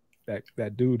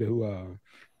 that dude who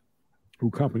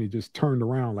company just turned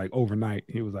around like overnight.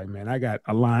 He was like, "Man, I got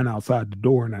a line outside the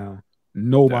door now.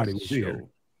 Nobody was here."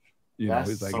 He's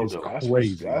like, "It's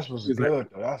crazy." That's what's good.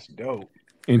 That's dope.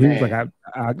 And he was like, "I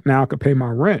now I could pay my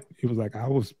rent." He was like, "I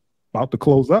was about to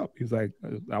close up." He's like,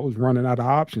 "I was running out of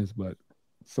options, but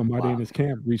somebody in his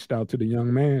camp reached out to the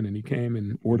young man, and he came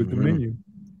and ordered the menu."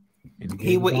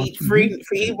 He would eat free.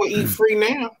 He would eat free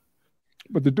now.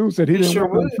 But the dude said he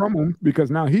didn't want from him because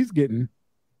now he's getting,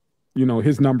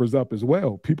 his numbers up as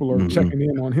well. People are checking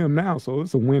in on him now, so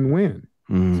it's a win-win.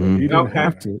 So he didn't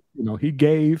have to. He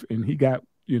gave and he got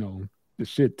the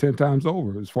shit 10 times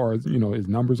over as far as his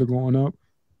numbers are going up,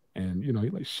 and he's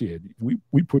like, shit,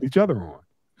 we put each other on.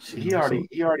 He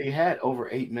already had over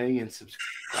 8 million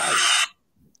subscribers.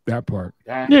 That part.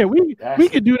 We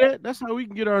could do that. That's how we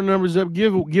can get our numbers up.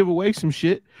 Give away some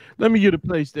shit. Let me get a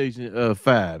PlayStation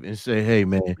 5 and say, hey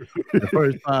man, the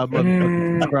first 5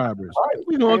 motherfucking subscribers.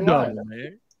 We gonna double,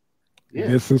 man. Yeah.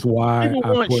 This is why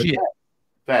I put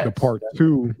the part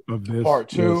 2 of this. Part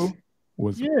 2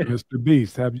 was Mr.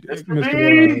 Beast. Have you,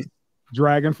 Mr.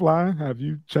 Dragonfly? Have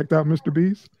you checked out Mr.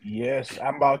 Beast? Yes,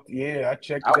 I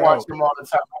checked. I watch him all the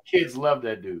time. My kids love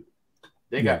that dude.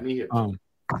 They got me here.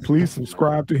 Please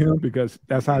subscribe to him because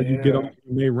that's how you get him.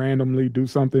 You may randomly do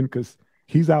something because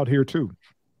he's out here too.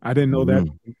 I didn't know that.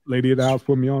 Lady at the house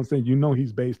put me on saying,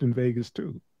 he's based in Vegas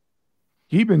too.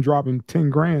 He been dropping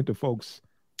 10 grand to folks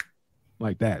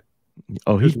like that.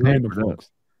 Oh, he's random folks.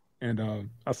 And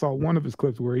I saw one of his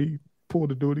clips where he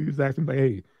pulled a dude. He was asking like,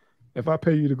 hey, if I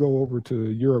pay you to go over to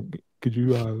Europe,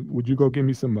 would you go get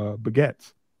me some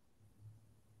baguettes?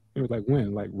 It was like,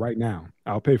 when? Like right now.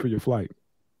 I'll pay for your flight.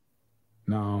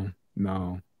 No.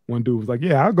 One dude was like,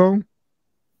 yeah, I'll go.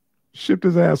 Shipped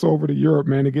his ass over to Europe,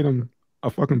 man, to get him a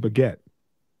fucking baguette.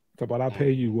 So about I'll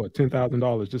pay you what,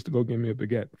 $10,000 just to go get me a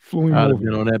baguette. Flew him over.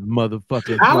 Been on that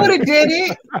motherfucking. I would have did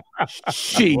it.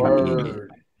 Shit.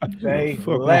 That's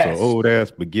an old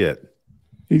ass baguette.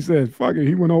 He said, fuck it.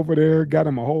 He went over there, got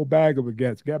him a whole bag of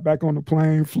baguettes, got back on the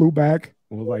plane, flew back,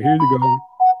 and was like, here you go.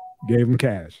 Gave him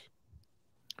cash.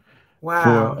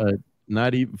 Wow.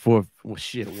 Not even for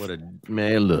shit. What a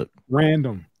man! Look,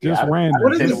 random, just random.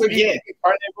 What is this again?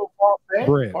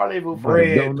 Bread. Bread.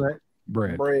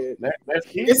 Bread.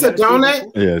 It's a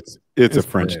donut. Yeah, it's a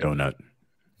French donut.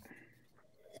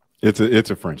 It's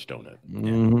a French donut.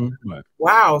 But,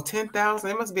 wow, 10,000.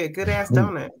 It must be a good ass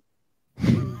donut.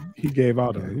 He gave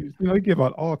out he gave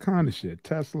out all kind of shit.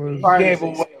 Teslas. He gave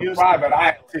away private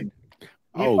island.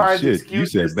 Oh shit! You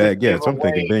said baguettes. I'm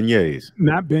thinking beignets.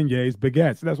 Not beignets,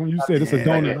 baguettes. That's when you said it's a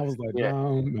donut. I was like,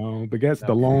 no, baguettes,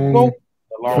 the long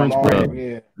French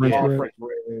bread. French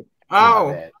bread.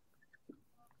 Oh,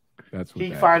 That's what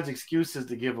he finds excuses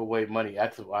to give away money.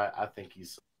 That's why I think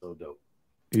he's so dope.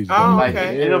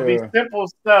 It'll be simple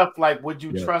stuff like, would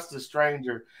you trust a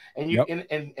stranger? And you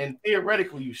and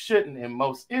theoretically you shouldn't in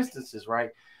most instances,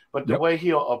 right? But the way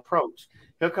he'll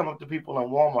come up to people in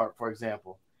Walmart, for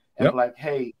example, and be like,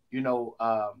 hey,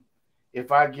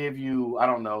 if I give you, I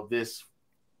don't know, this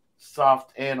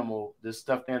stuffed animal,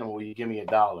 will you give me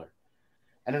 $1?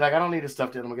 And they're like, I don't need a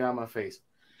stuffed animal, get out of my face.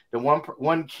 The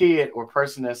one kid or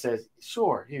person that says,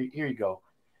 sure, here you go.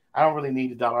 I don't really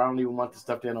need $1. I don't even want the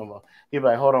stuffed animal. He'll be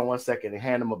like, hold on 1 second, and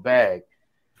hand them a bag.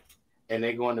 And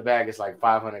they go in the bag, it's like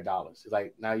 $500. It's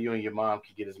like, now you and your mom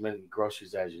can get as many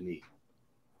groceries as you need.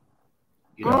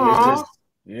 It's just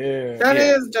that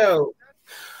is dope.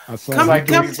 Come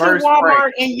to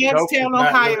Walmart in Youngstown,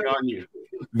 Ohio.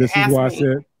 This is why I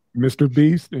said, Mr.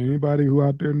 Beast, anybody who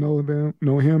out there know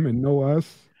him and know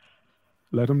us,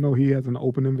 let him know he has an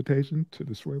open invitation to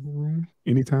the Swavel Room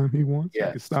anytime he wants. He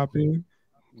can stop in.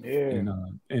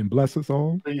 And bless us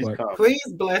all. Please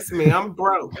bless me. I'm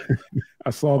broke. I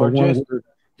saw the one where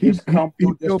he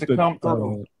built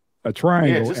a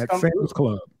triangle at Sam's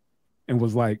Club and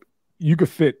was like, you could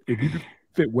fit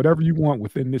whatever you want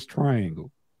within this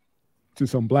triangle to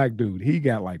some black dude. He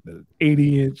got like the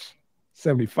 80-inch,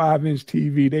 75-inch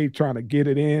TV. They trying to get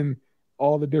it in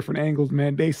all the different angles,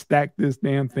 man. They stacked this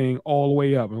damn thing all the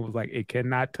way up and was like, it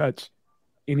cannot touch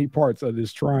any parts of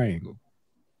this triangle.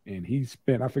 And he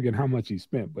spent, I forget how much he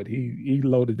spent, but he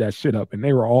loaded that shit up, and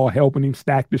they were all helping him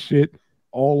stack the shit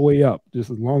all the way up,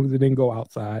 just as long as it didn't go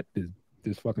outside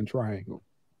this fucking triangle.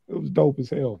 It was dope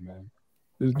as hell, man.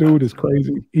 This dude is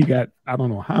crazy. He got, I don't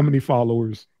know how many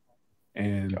followers,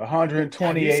 and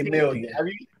 128 million.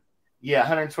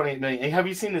 128 million. And have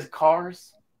you seen his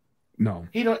cars? No.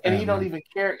 He don't even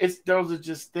care. Those are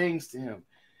just things to him.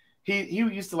 He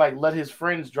used to like let his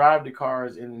friends drive the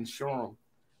cars and insure them.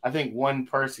 I think one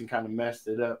person kind of messed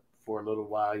it up for a little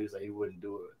while. He was like, he wouldn't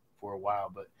do it for a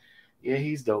while, but yeah,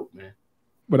 he's dope, man.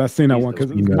 But I seen that one because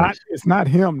it's not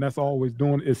him that's always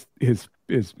doing it. It's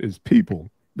his people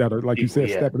that are, like you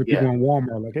said, stepping to people in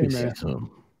Walmart. Like, hey man,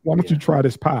 why don't you try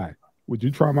this pie? Would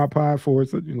you try my pie for it?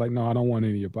 So you're like, no, I don't want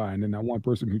any of your pie. And then that one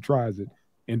person who tries it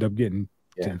end up getting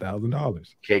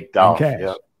 $10,000 caked off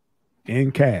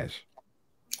in cash.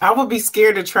 I would be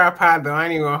scared to try pie though. I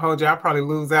ain't even gonna hold you. I'll probably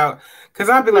lose out because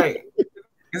I'd be like,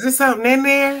 "Is there something in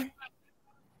there?"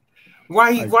 Why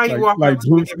you walk like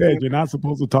Drew said? You're not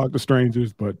supposed to talk to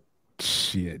strangers, but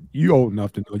shit, you old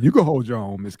enough to know you can hold your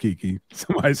own, Miss Kiki.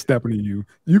 Somebody's stepping to you.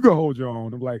 You can hold your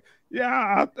own. I'm like,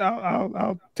 yeah,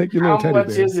 I'll take your little teddy bear. How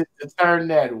much is it to turn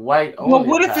that white? Well,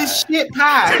 what if it's shit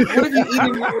pie? What if you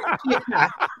eating shit pie?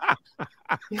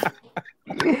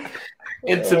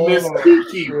 Into Miss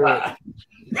Kiki pie.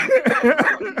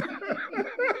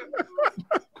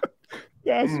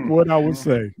 That's what I would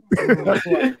say. I'm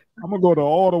gonna go to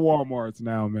all the Walmarts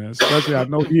now, man. Especially I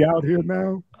know he out here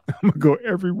now. I'm gonna go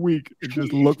every week and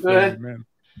just look for him, man.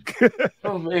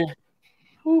 Oh man,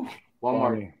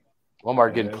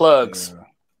 Walmart getting plugs.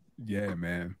 Yeah,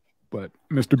 man. But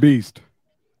Mr. Beast,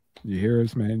 you hear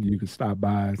us, man? You can stop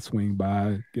by, swing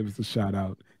by, give us a shout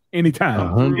out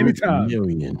anytime. 100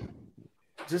 million.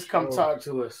 Just come talk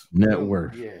to us. Net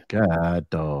worth. Yeah. God,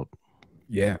 dog.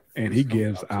 Yeah. And he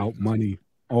gives out money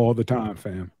all the time,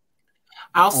 fam.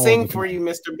 I'll sing for you,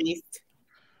 Mr. Beast.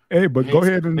 Hey, but go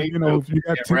ahead and, if you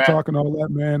got TikTok and all that,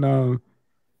 man,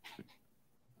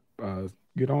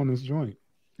 get on this joint.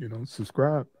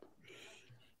 Subscribe.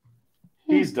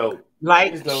 He's dope.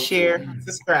 Like, share,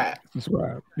 subscribe.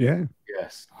 Yeah.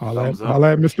 Yes. Holla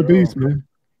at Mr. Beast, man.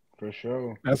 For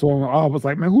sure. That's why I was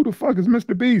like, man, who the fuck is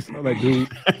Mr. Beast? I'm like, dude,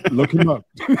 look him up.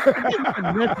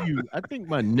 I think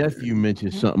my nephew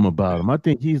mentioned something about him. I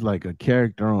think he's like a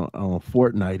character on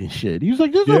Fortnite and shit. He was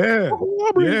like, who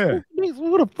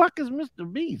the fuck is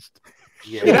Mr. Beast?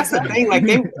 Yeah, that's the thing. Like,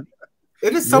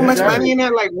 it is so much money in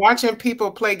that. Like watching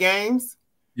people play games.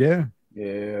 Yeah.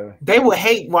 They would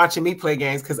hate watching me play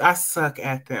games because I suck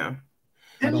at them.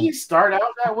 Didn't he start out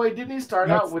that way? Didn't he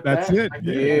start out with that? That's it. Like,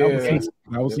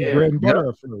 that was his bread and butter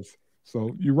at first.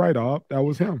 So you're right, Op. That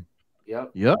was him.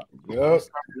 Yep.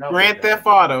 Grand Theft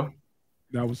Auto.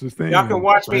 That was his thing. Y'all can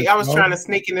watch me. I was trying to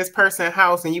sneak in this person's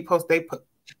house, and you supposed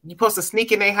to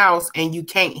sneak in their house, and you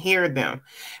can't hear them.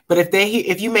 But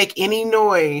if you make any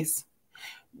noise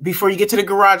before you get to the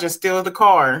garage and steal the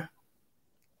car,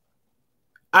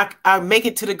 I make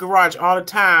it to the garage all the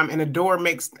time, and the door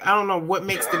I don't know what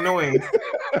makes the noise.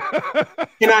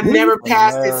 And I never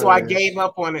passed it, so I gave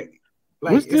up on it.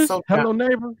 Like, what's this? So Hello,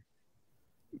 neighbor?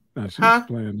 No, she's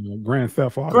playing Grand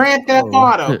Theft Auto. Grand Theft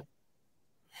Auto.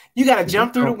 You got to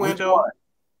jump through the window.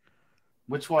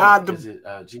 Which one is it?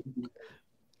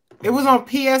 It was on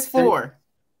PS4.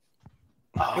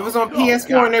 It was on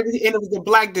PS4, and it was the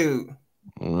black dude.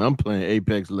 I'm playing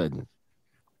Apex Legends.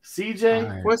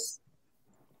 CJ? What's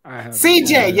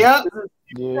CJ? Yep.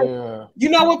 Yeah. You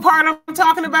know what part I'm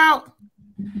talking about?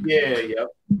 Yeah, yep.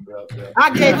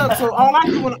 I gave up. So all I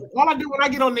do when I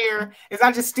get on there is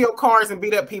I just steal cars and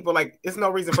beat up people. Like, it's no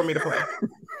reason for me to play.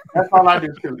 That's all I do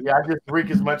too. Yeah, I just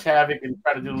wreak as much havoc and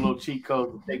try to do the little cheat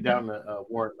codes and take down the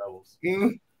warrant levels. Mm-hmm.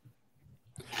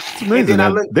 It's amazing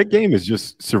that game has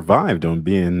just survived on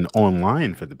being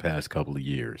online for the past couple of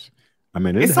years. I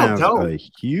mean, it has a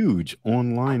huge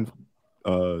online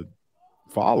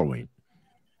following.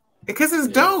 Because it's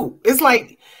dope. It's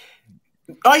like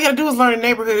all you gotta do is learn the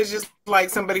neighborhood. It's just like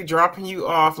somebody dropping you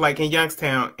off like in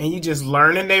Youngstown, and you just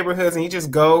learn the neighborhoods and you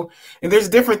just go. And there's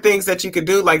different things that you could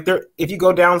do. Like if you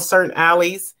go down certain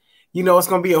alleys, you know it's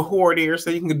gonna be a whore there, so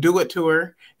you can do it to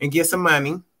her and get some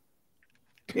money.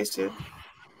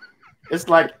 It's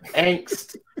like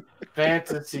angst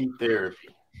fantasy therapy.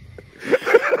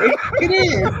 It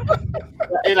is.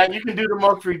 And like you can do the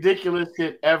most ridiculous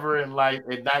shit ever in life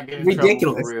and not get in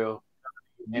trouble for real.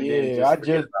 And yeah,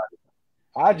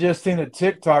 I just seen a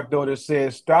TikTok though that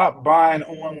says stop buying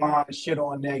online shit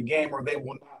on that game or they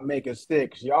will not make a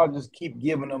stick. Y'all just keep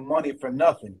giving them money for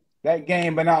nothing. That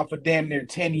game been out for damn near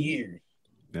 10 years.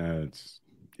 That's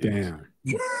damn.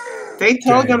 They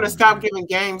told them to stop giving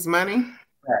games money.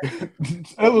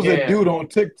 It was a dude on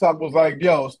TikTok was like,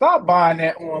 yo, stop buying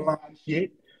that online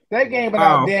shit. That game been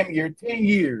out damn near 10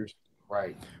 years.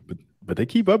 Right. But they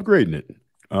keep upgrading it.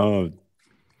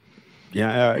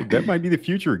 That might be the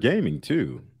future of gaming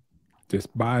too.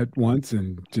 Just buy it once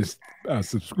and just a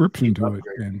subscription to it,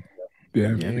 and be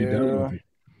done with it.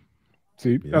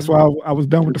 See, that's why I was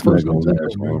done with the first one.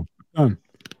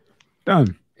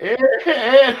 Done.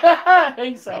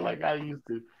 He sound like I used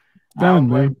to. Done,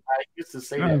 man. I used to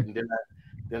say that, and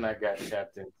then I got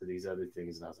tapped into these other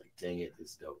things, and I was like, "Dang it,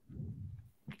 it's dope."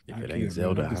 If it ain't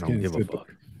Zelda, I don't give a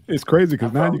fuck. It's crazy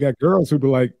because now you got girls who be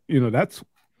like,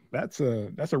 that's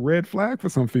a red flag for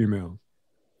some females.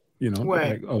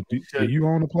 Like, oh, do you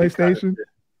own a PlayStation?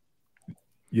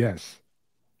 Yes.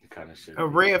 Kind of shit. A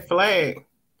red flag.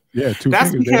 Yeah,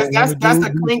 that's because that's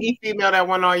the clingy female that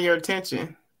want all your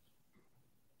attention.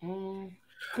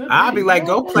 I'll be like,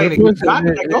 go play the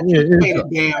damn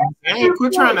game.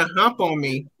 Quit trying to hump on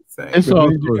me. It's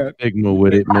also a stigma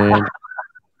with it, man.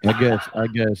 I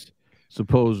guess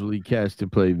supposedly cats to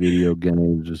play video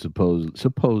games are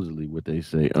supposedly what they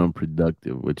say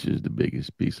unproductive, which is the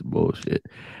biggest piece of bullshit.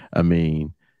 I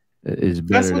mean, it's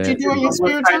better. That's what you do in your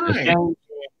spare time.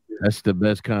 That's the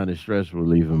best kind of stress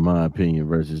relief, in my opinion,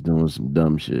 versus doing some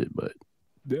dumb shit. But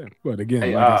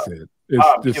again, like I said,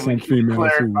 it's just some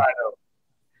females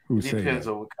who say depends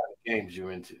on what kind of games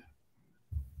you're into.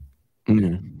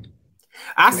 Mm-hmm.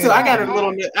 I got a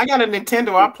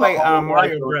Nintendo. I play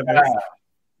Mario Brothers.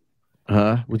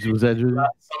 Which was that, Julie?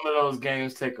 Some of those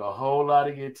games take a whole lot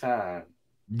of your time.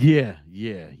 Yeah.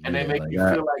 And they make you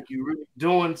feel like you're really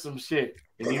doing some shit,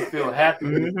 and you feel happy.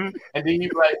 Mm-hmm. And then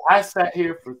you're like, I sat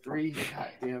here for 3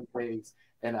 goddamn days,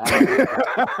 and and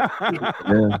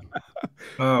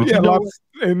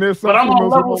there's some females who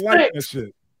don't like that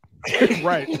shit.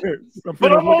 Right.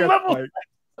 But I'm on level.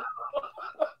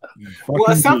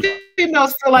 Well, some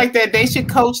females feel like that they should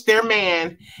coach their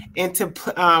man into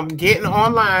getting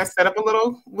online, set up a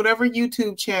little whatever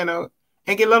YouTube channel,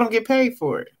 and let them get paid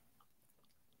for it.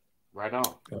 Right on.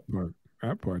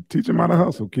 That part. Teach them how to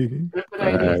hustle, Kiki.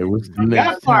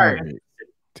 That part.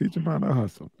 Teach them how to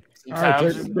hustle. All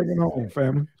right, bring it home,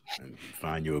 family.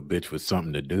 Find you a bitch with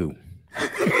something to do.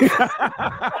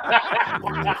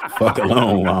 Fuck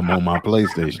alone while I'm on my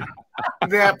PlayStation.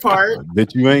 That part.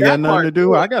 Bitch, you ain't got nothing to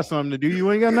do. I got something to do. You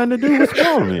ain't got nothing to do. What's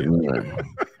wrong with me?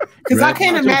 Because I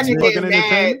can't imagine getting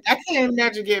mad. I can't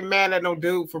imagine getting mad at no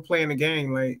dude for playing the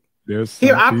game. Like, I'll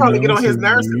probably get on his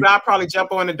nerves because I'll probably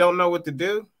jump on and don't know what to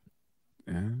do.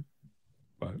 Yeah.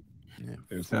 But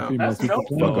there's some females who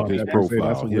complain about his profile.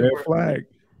 That's a red flag.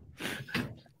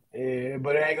 Yeah,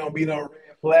 but it ain't gonna be no red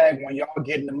flag when y'all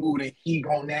get in the mood and he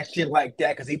on that shit like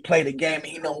that because he played the game and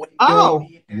he know what he's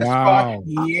doing. Wow.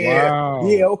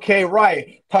 Yeah, okay,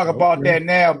 right. Talk about that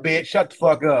now, bitch. Shut the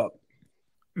fuck up.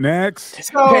 Next.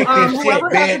 So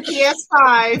whoever has a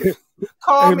PS5,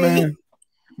 call me.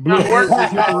 Blue Drew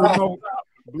just hit the remote.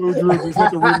 Blue Drew just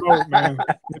hit the remote, man.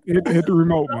 Hit the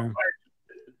remote, man.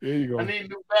 There you go. I need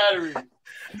new batteries.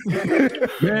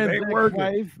 Man's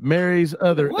ex-wife marries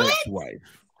other ex-wife.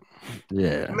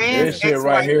 Yeah. Man's ex-wife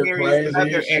right here marries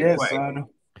other ex-wife.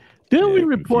 Didn't we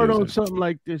report on something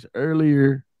like this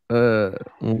earlier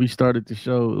when we started the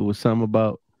show, it was something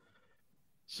about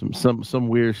some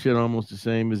weird shit, almost the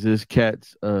same as this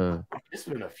cat's It's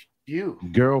been a few.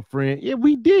 girlfriend. Yeah,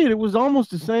 we did. It was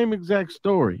almost the same exact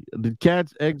story. The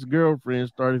cat's ex-girlfriend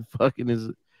started fucking his.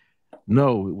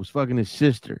 No, it was fucking his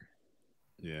sister.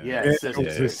 Yeah,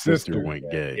 his sister went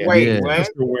gay. Yeah. Wait, Yeah. what?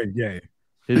 Sister went gay.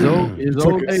 His old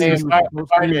lady was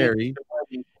supposed to marry,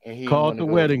 and he called the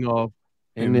wedding off,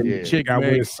 and then the chick got with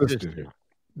married his sister.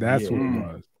 That's what it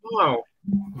was. Oh,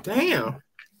 damn.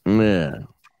 Yeah.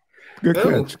 Good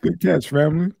Ooh. catch. Good catch,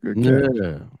 family. Good catch.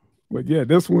 Yeah. But yeah,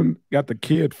 this one got the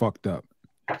kid fucked up.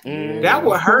 That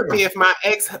would hurt me if my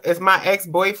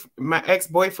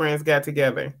ex-boyfriends got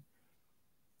together.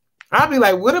 I'd be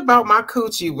like, what about my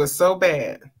coochie was so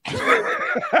bad?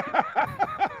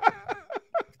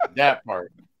 That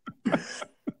part.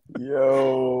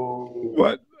 Yo.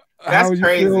 But That's how you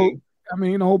crazy. feel? I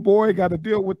mean, old boy got to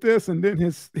deal with this, and then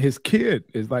his kid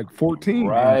is like 14.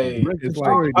 Right. It's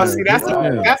Story like, Oh, see,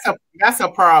 that's a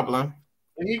problem.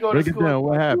 And he go Break to it school. down.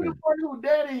 What Who happened? the fuck who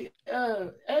daddy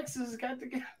exes got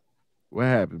together? What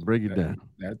happened? Break it down.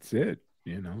 that's it.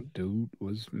 You know, dude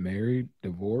was married,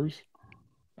 divorced.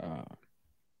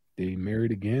 They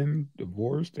married again,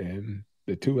 divorced, and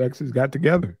the two exes got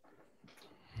together.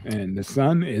 And the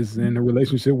son is in a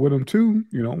relationship with him too.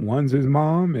 You know, one's his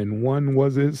mom and one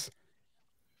was his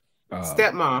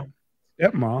Stepmom.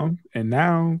 stepmom. And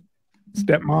now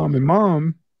stepmom and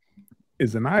mom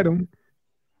is an item,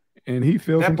 and he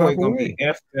feels That some boy type of gonna way. be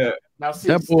effed up. Now, see,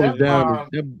 That boils down.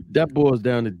 stepmom, That boils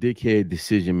down to dickhead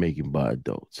decision making by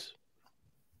adults.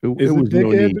 Is It it was no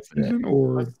dickhead need for that. decision but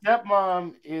or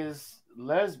stepmom is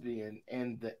lesbian,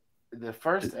 and the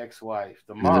first ex-wife,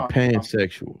 the It's a mom,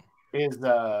 pansexual. is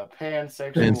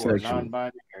pansexual or Pansexual.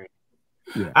 non-binary.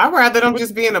 I'd rather them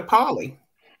just be in a poly.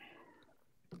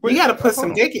 Wait, You gotta put hold some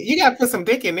on. dick. You gotta put some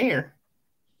dick in there.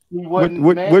 What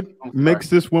makes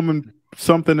this woman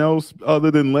something else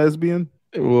other than lesbian?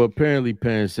 Well, apparently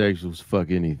pansexuals fuck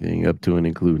anything up to and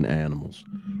including animals.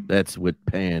 That's what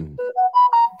pan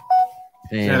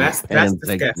Now, that's pansexual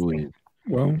disgusting. is.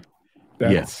 well,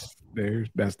 that's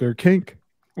their kink.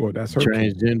 Well, that's her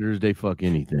kink. Transgenders, they fuck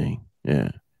anything.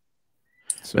 Yeah.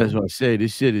 So, That's what I say.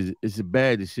 This shit it's a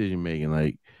bad decision making.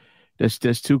 Like that's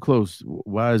too close.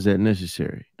 Why is that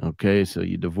necessary? Okay, so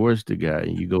you divorce the guy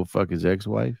and you go fuck his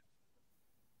ex-wife,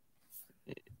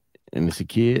 and it's a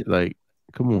kid. Like,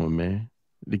 come on, man.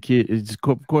 The kid is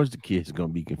of course the kid's gonna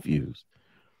be confused.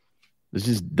 It's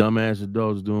just dumbass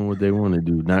adults doing what they want to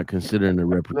do, not considering the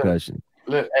repercussions.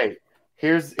 Look, hey,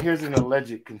 here's an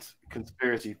alleged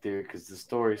conspiracy theory because the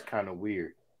story is kind of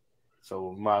weird. So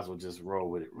we might as well just roll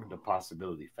with it, with the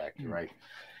possibility factor, right?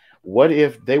 What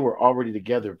if they were already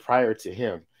together prior to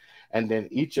him, and then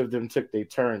each of them took their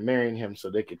turn marrying him so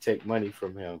they could take money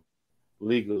from him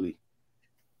legally?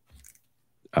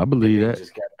 I believe And they that.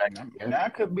 just got back together.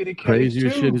 That could be the case Crazier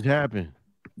too. shit has happened.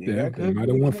 Yeah, that they could might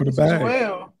be have the went for the case as bag.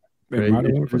 well. They might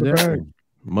have went for the bag.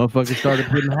 Motherfuckers started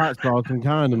putting hot sauce in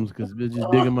condoms because they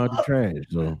just dig them out the trash.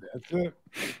 So That's it.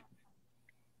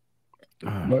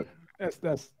 Ah. But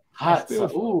that's Hot still-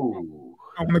 sauce. Ooh.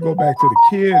 I want to go back to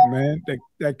the kid, man.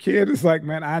 That kid is like,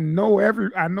 man, I know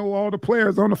all the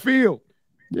players on the field.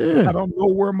 yeah, I don't know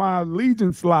where my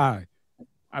allegiance lie.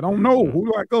 I don't know. Who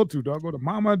do I go to? Do I go to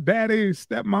mama, daddy,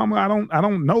 stepmama? I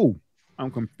don't know.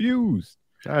 I'm confused.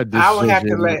 I would have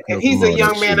to let. If he's a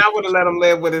young man, I would have let him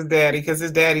live with his daddy because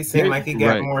his daddy seemed like he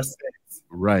got more sense.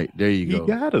 Right, there you go.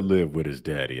 He gotta live with his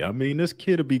daddy. I mean, this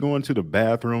kid would be going to the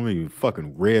bathroom and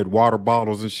fucking red water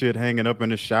bottles and shit hanging up in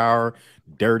the shower,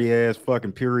 dirty ass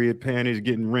fucking period panties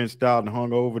getting rinsed out and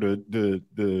hung over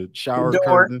the shower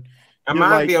curtain. I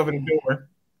might be over the door.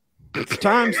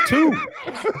 Times two.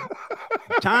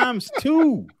 Times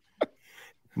two.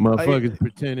 Motherfuckers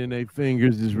pretending their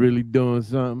fingers is really doing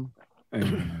something.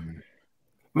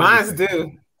 Mine's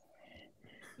do.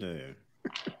 Yeah.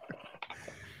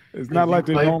 It's not like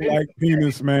they don't like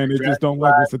penis, man. They just don't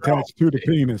like what's attached to the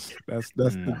penis. That's the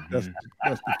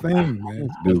thing, man.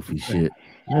 That's goofy shit.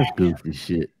 That's goofy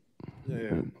shit.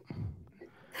 Yeah.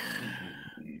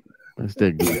 That's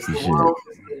that goofy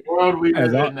shit. World we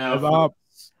As live in now.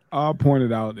 I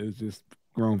pointed out, is just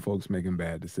grown folks making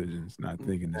bad decisions, not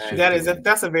thinking the shit.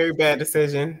 That's a very bad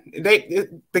decision.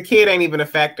 The kid ain't even a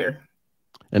factor.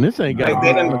 And this ain't got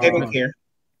they don't care.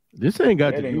 This ain't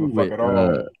got They to didn't do give a fuck with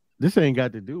at all. this ain't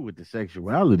got to do with the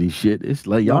sexuality shit. It's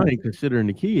like y'all ain't considering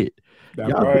the kid. That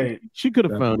Y'all part. Right. She could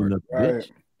have That found part. another Right.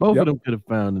 bitch. Both Yep. of them could have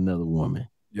found another woman.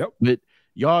 Yep. But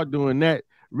y'all doing that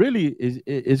really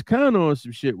is kind of on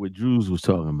some shit what Drews was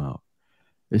talking about.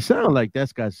 It sounds like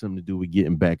that's got something to do with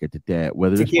getting back at the dad,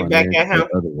 whether To it's get back at financial him.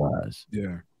 or otherwise.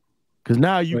 Yeah. Because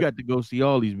now you got to go see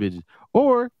all these bitches.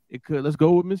 Or it could, let's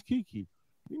go with Miss Kiki.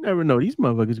 You never know. These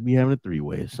motherfuckers be having a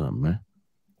 3-way or something, man.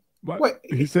 But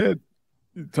he said,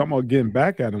 talking about getting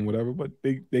back at him, whatever, but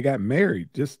they got married.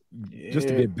 Just to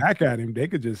get back at him, they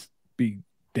could just be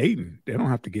dating. They don't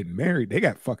have to get married. They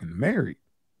got fucking married.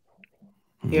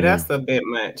 Yeah, that's a bit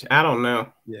much. I don't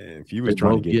know. Yeah, if he was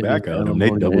trying to get back at him, they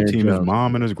double team his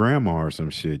mom and his grandma or some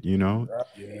shit, you know?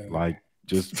 Yeah. Like,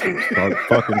 just start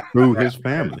fucking through his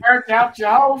family. Work out your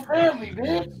whole family,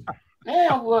 bitch.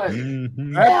 Now what?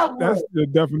 Mm-hmm. That's the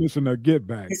definition of get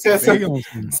back. He says so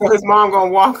his mom gonna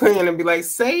walk in and be like,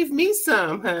 "Save me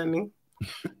some, honey."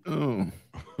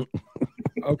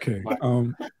 Okay.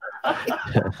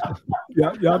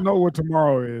 Y'all know what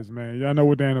tomorrow is, man. Y'all know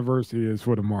what the anniversary is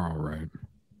for tomorrow, right?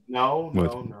 No.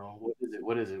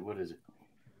 What is it?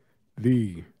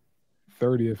 The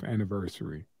 30th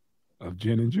anniversary of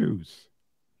Gin and Juice.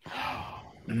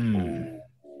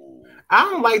 I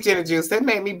don't like gin and juice. That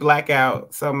made me black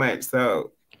out so much.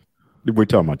 So we're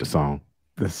talking about the song.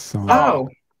 The song. Oh.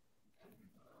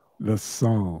 The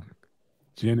song.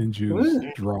 Gin and Juice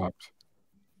dropped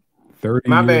 30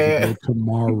 My years bad. ago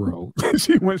tomorrow.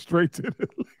 She went straight to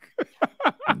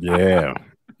the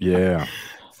Yeah.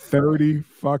 30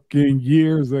 fucking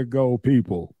years ago,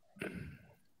 people.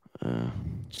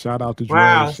 Shout out to Dre,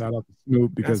 shout out to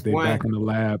Snoop, because they're back in the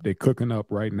lab. They're cooking up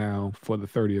right now for the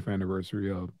 30th anniversary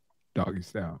of Doggy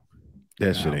Style.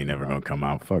 That shit ain't never gonna come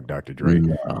out. Fuck Dr. Dre.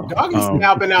 Doggy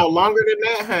Style been out longer than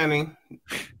that, honey.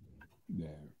 Yeah.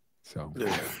 So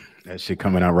that shit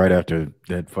coming out right after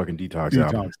that fucking Detox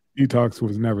album. Detox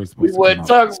was never supposed to come out. We weren't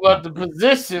talking about the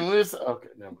position. Okay,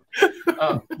 never.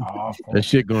 That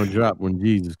shit gonna drop when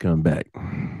Jesus come back.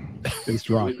 It's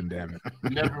dropping, damn it.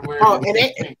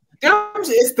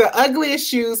 It's the ugliest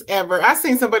shoes ever. I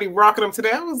seen somebody rocking them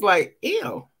today. I was like,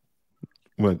 ew.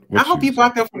 What I hope you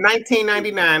bought them from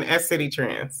 1999 at City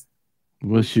Trends.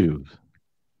 What shoes?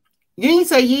 You didn't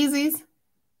say Yeezys?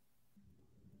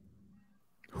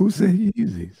 Who said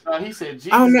Yeezys? He said Jesus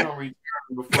gonna return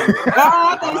before.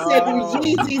 I thought he said the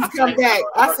Yeezys come back.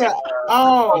 I said,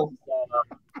 oh.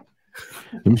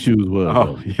 Them shoes were.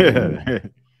 Oh, yeah.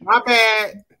 My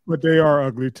bad. But they are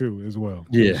ugly too, as well.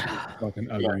 Yeah.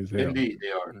 Fucking ugly as hell. Indeed, they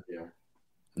are.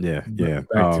 Yeah.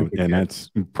 And that's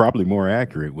probably more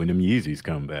accurate when them Yeezys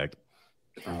come back.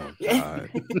 Oh, God.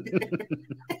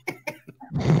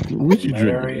 What you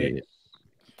drinking?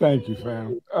 Thank you,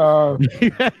 fam.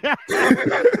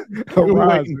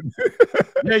 Horizon.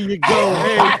 There you go.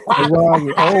 Hey.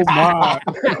 Horizon. Oh, my.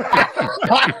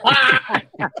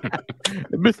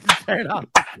 Mr. Turn off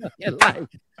your life.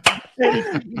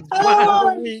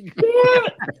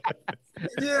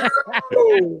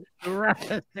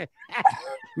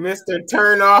 Mr.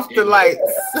 Turn off the lights.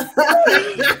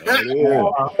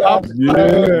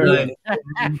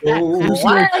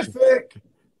 Classic.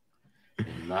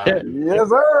 Yes,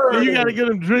 sir. You got to get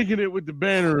them drinking it with the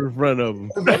banner in front of them.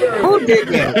 Who did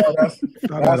that?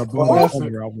 I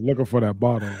was looking for that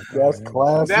bottle. That's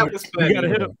classic. That was funny. You got to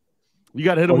hit him. You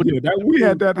got to hit him with that. We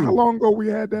had that. How long ago we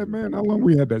had that, man? How long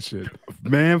we had that shit?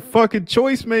 Man, fucking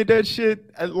Choice made that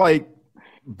shit like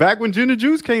back when Gin and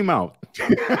Juice came out.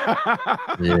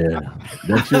 Yeah,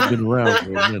 that shit been around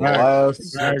for a minute.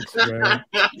 Thanks, man.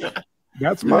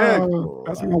 That's my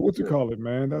what you call it,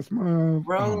 man. That's my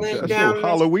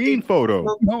Halloween photo.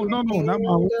 No, not my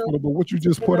Halloween photo, but what you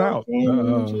just put out.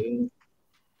 The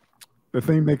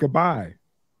thing they could buy.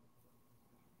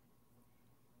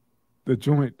 The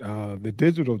joint, the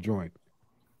digital joint.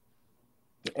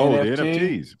 Oh, the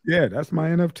NFTs. Yeah, that's my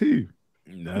NFT.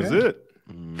 That's it.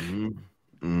 Mm-hmm.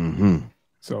 Mm-hmm.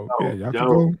 So y'all can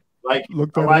go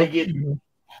look that up.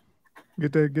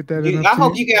 Get that NFT. I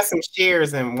hope you got some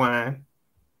shares in wine.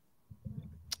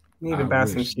 Need to buy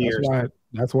some shares.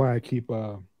 That's why I keep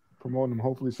promoting them.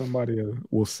 Hopefully somebody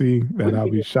will see that I'll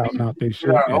be shouting out their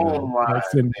shit.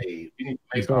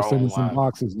 Start sending some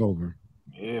boxes over.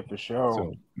 Yeah, for sure.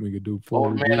 So we could do 4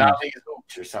 reviews. Man, I'll need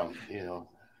hooch or something, you know.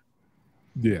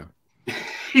 Yeah.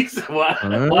 He said, what?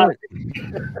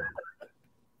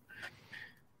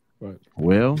 But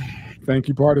well, thank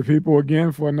you, party people,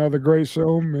 again for another great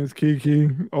show. Miss Kiki,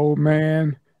 Old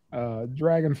Man,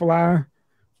 Dragonfly,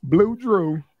 Blue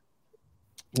Drew,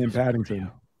 and Paddington.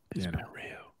 It's been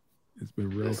real. It's been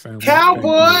real, family.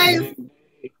 Cowboys.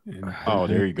 Oh,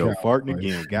 there you go. Farting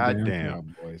again.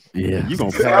 Goddamn. Yeah. You're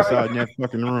going to pass out in that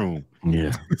fucking room.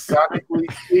 Yeah.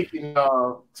 Sonically speaking,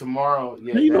 tomorrow.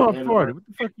 Yeah, you know I'm farting. What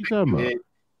the fuck you talking about?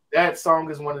 That song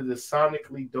is one of the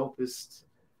sonically dopest.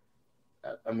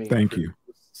 Thank you.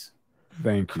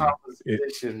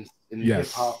 Compositions in hip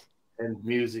hop and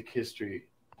music history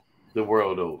the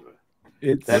world over.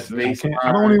 That's baseline.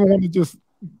 I don't even want to just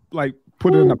like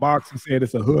put it in a box and say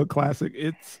it's a hood classic.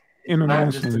 It's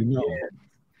internationally known.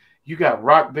 You got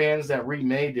rock bands that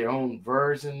remade their own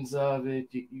versions of it.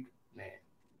 Man,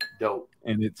 dope.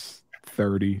 And it's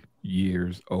 30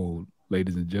 years old.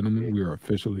 Ladies and gentlemen, we are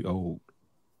officially old.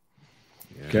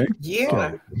 Okay?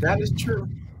 Yeah, that is true.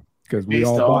 Because we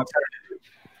all bought.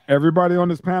 Everybody on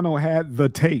this panel had the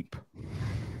tape,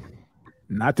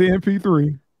 not the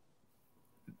MP3.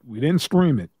 We didn't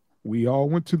stream it. We all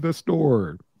went to the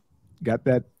store, got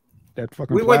that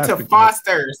fucking. We went to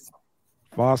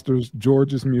Foster's,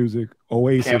 George's Music,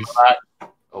 Oasis,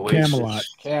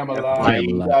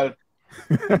 Camelot.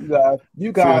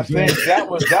 You guys think that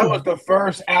was the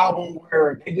first album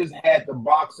where they just had the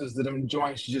boxes of them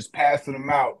joints, just passing them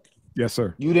out. Yes,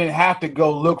 sir. You didn't have to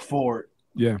go look for it.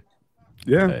 Yeah.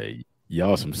 Hey,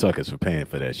 y'all some suckers for paying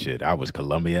for that shit. I was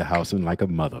Columbia housing like a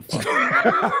motherfucker.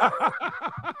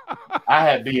 I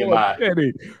had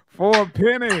BMI. For a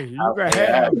penny. You can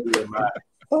have BMI.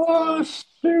 Oh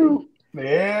shoot.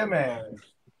 Yeah, man.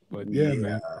 But yeah,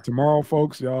 man. Tomorrow,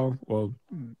 folks, y'all, well,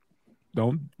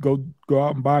 don't go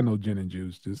out and buy no gin and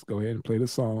juice. Just go ahead and play the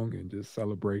song and just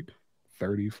celebrate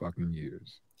 30 fucking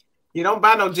years. You don't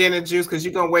buy no gin and juice because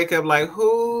you're gonna wake up like,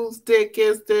 whose dick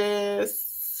is this?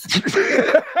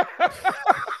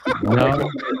 No.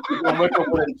 You're gonna wake up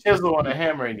with a chisel and a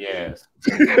hammer in your ass.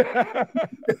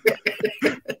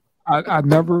 I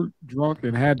never drunk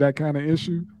and had that kind of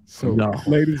issue. So,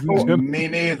 ladies and gentlemen, me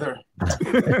neither.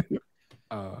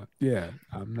 Yeah,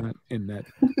 I'm not in that.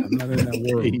 I'm not in that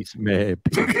world. He's mad.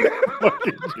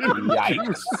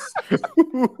 Yikes!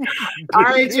 All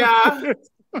right, y'all.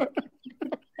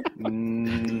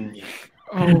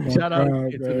 Shout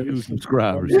out to the new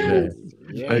subscribers, man.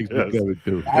 Thanks for coming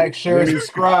through. Like, share,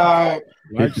 subscribe.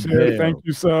 Like, share. Thank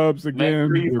you, subs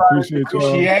again. We appreciate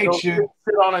y'all. Appreciate you.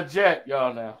 Sit on a jet,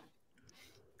 y'all. Now.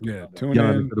 Yeah, tune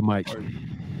in to the mic.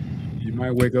 You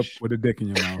might wake up with a dick in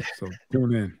your mouth, so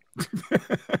tune in.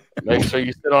 Make sure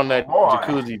you sit on that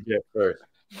jacuzzi jet first.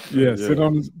 Yeah, sit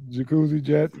on the jacuzzi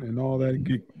jet and all that and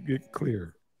get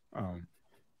clear.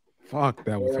 Fuck,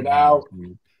 that was out.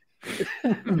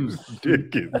 Whose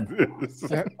dick is this?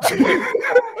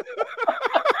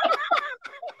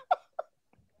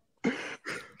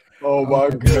 Oh my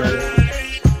god.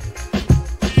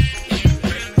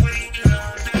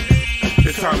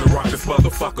 It's time to rock this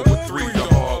motherfucker with 3 the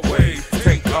hard way.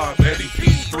 Take Eddie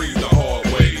P, 3 the hard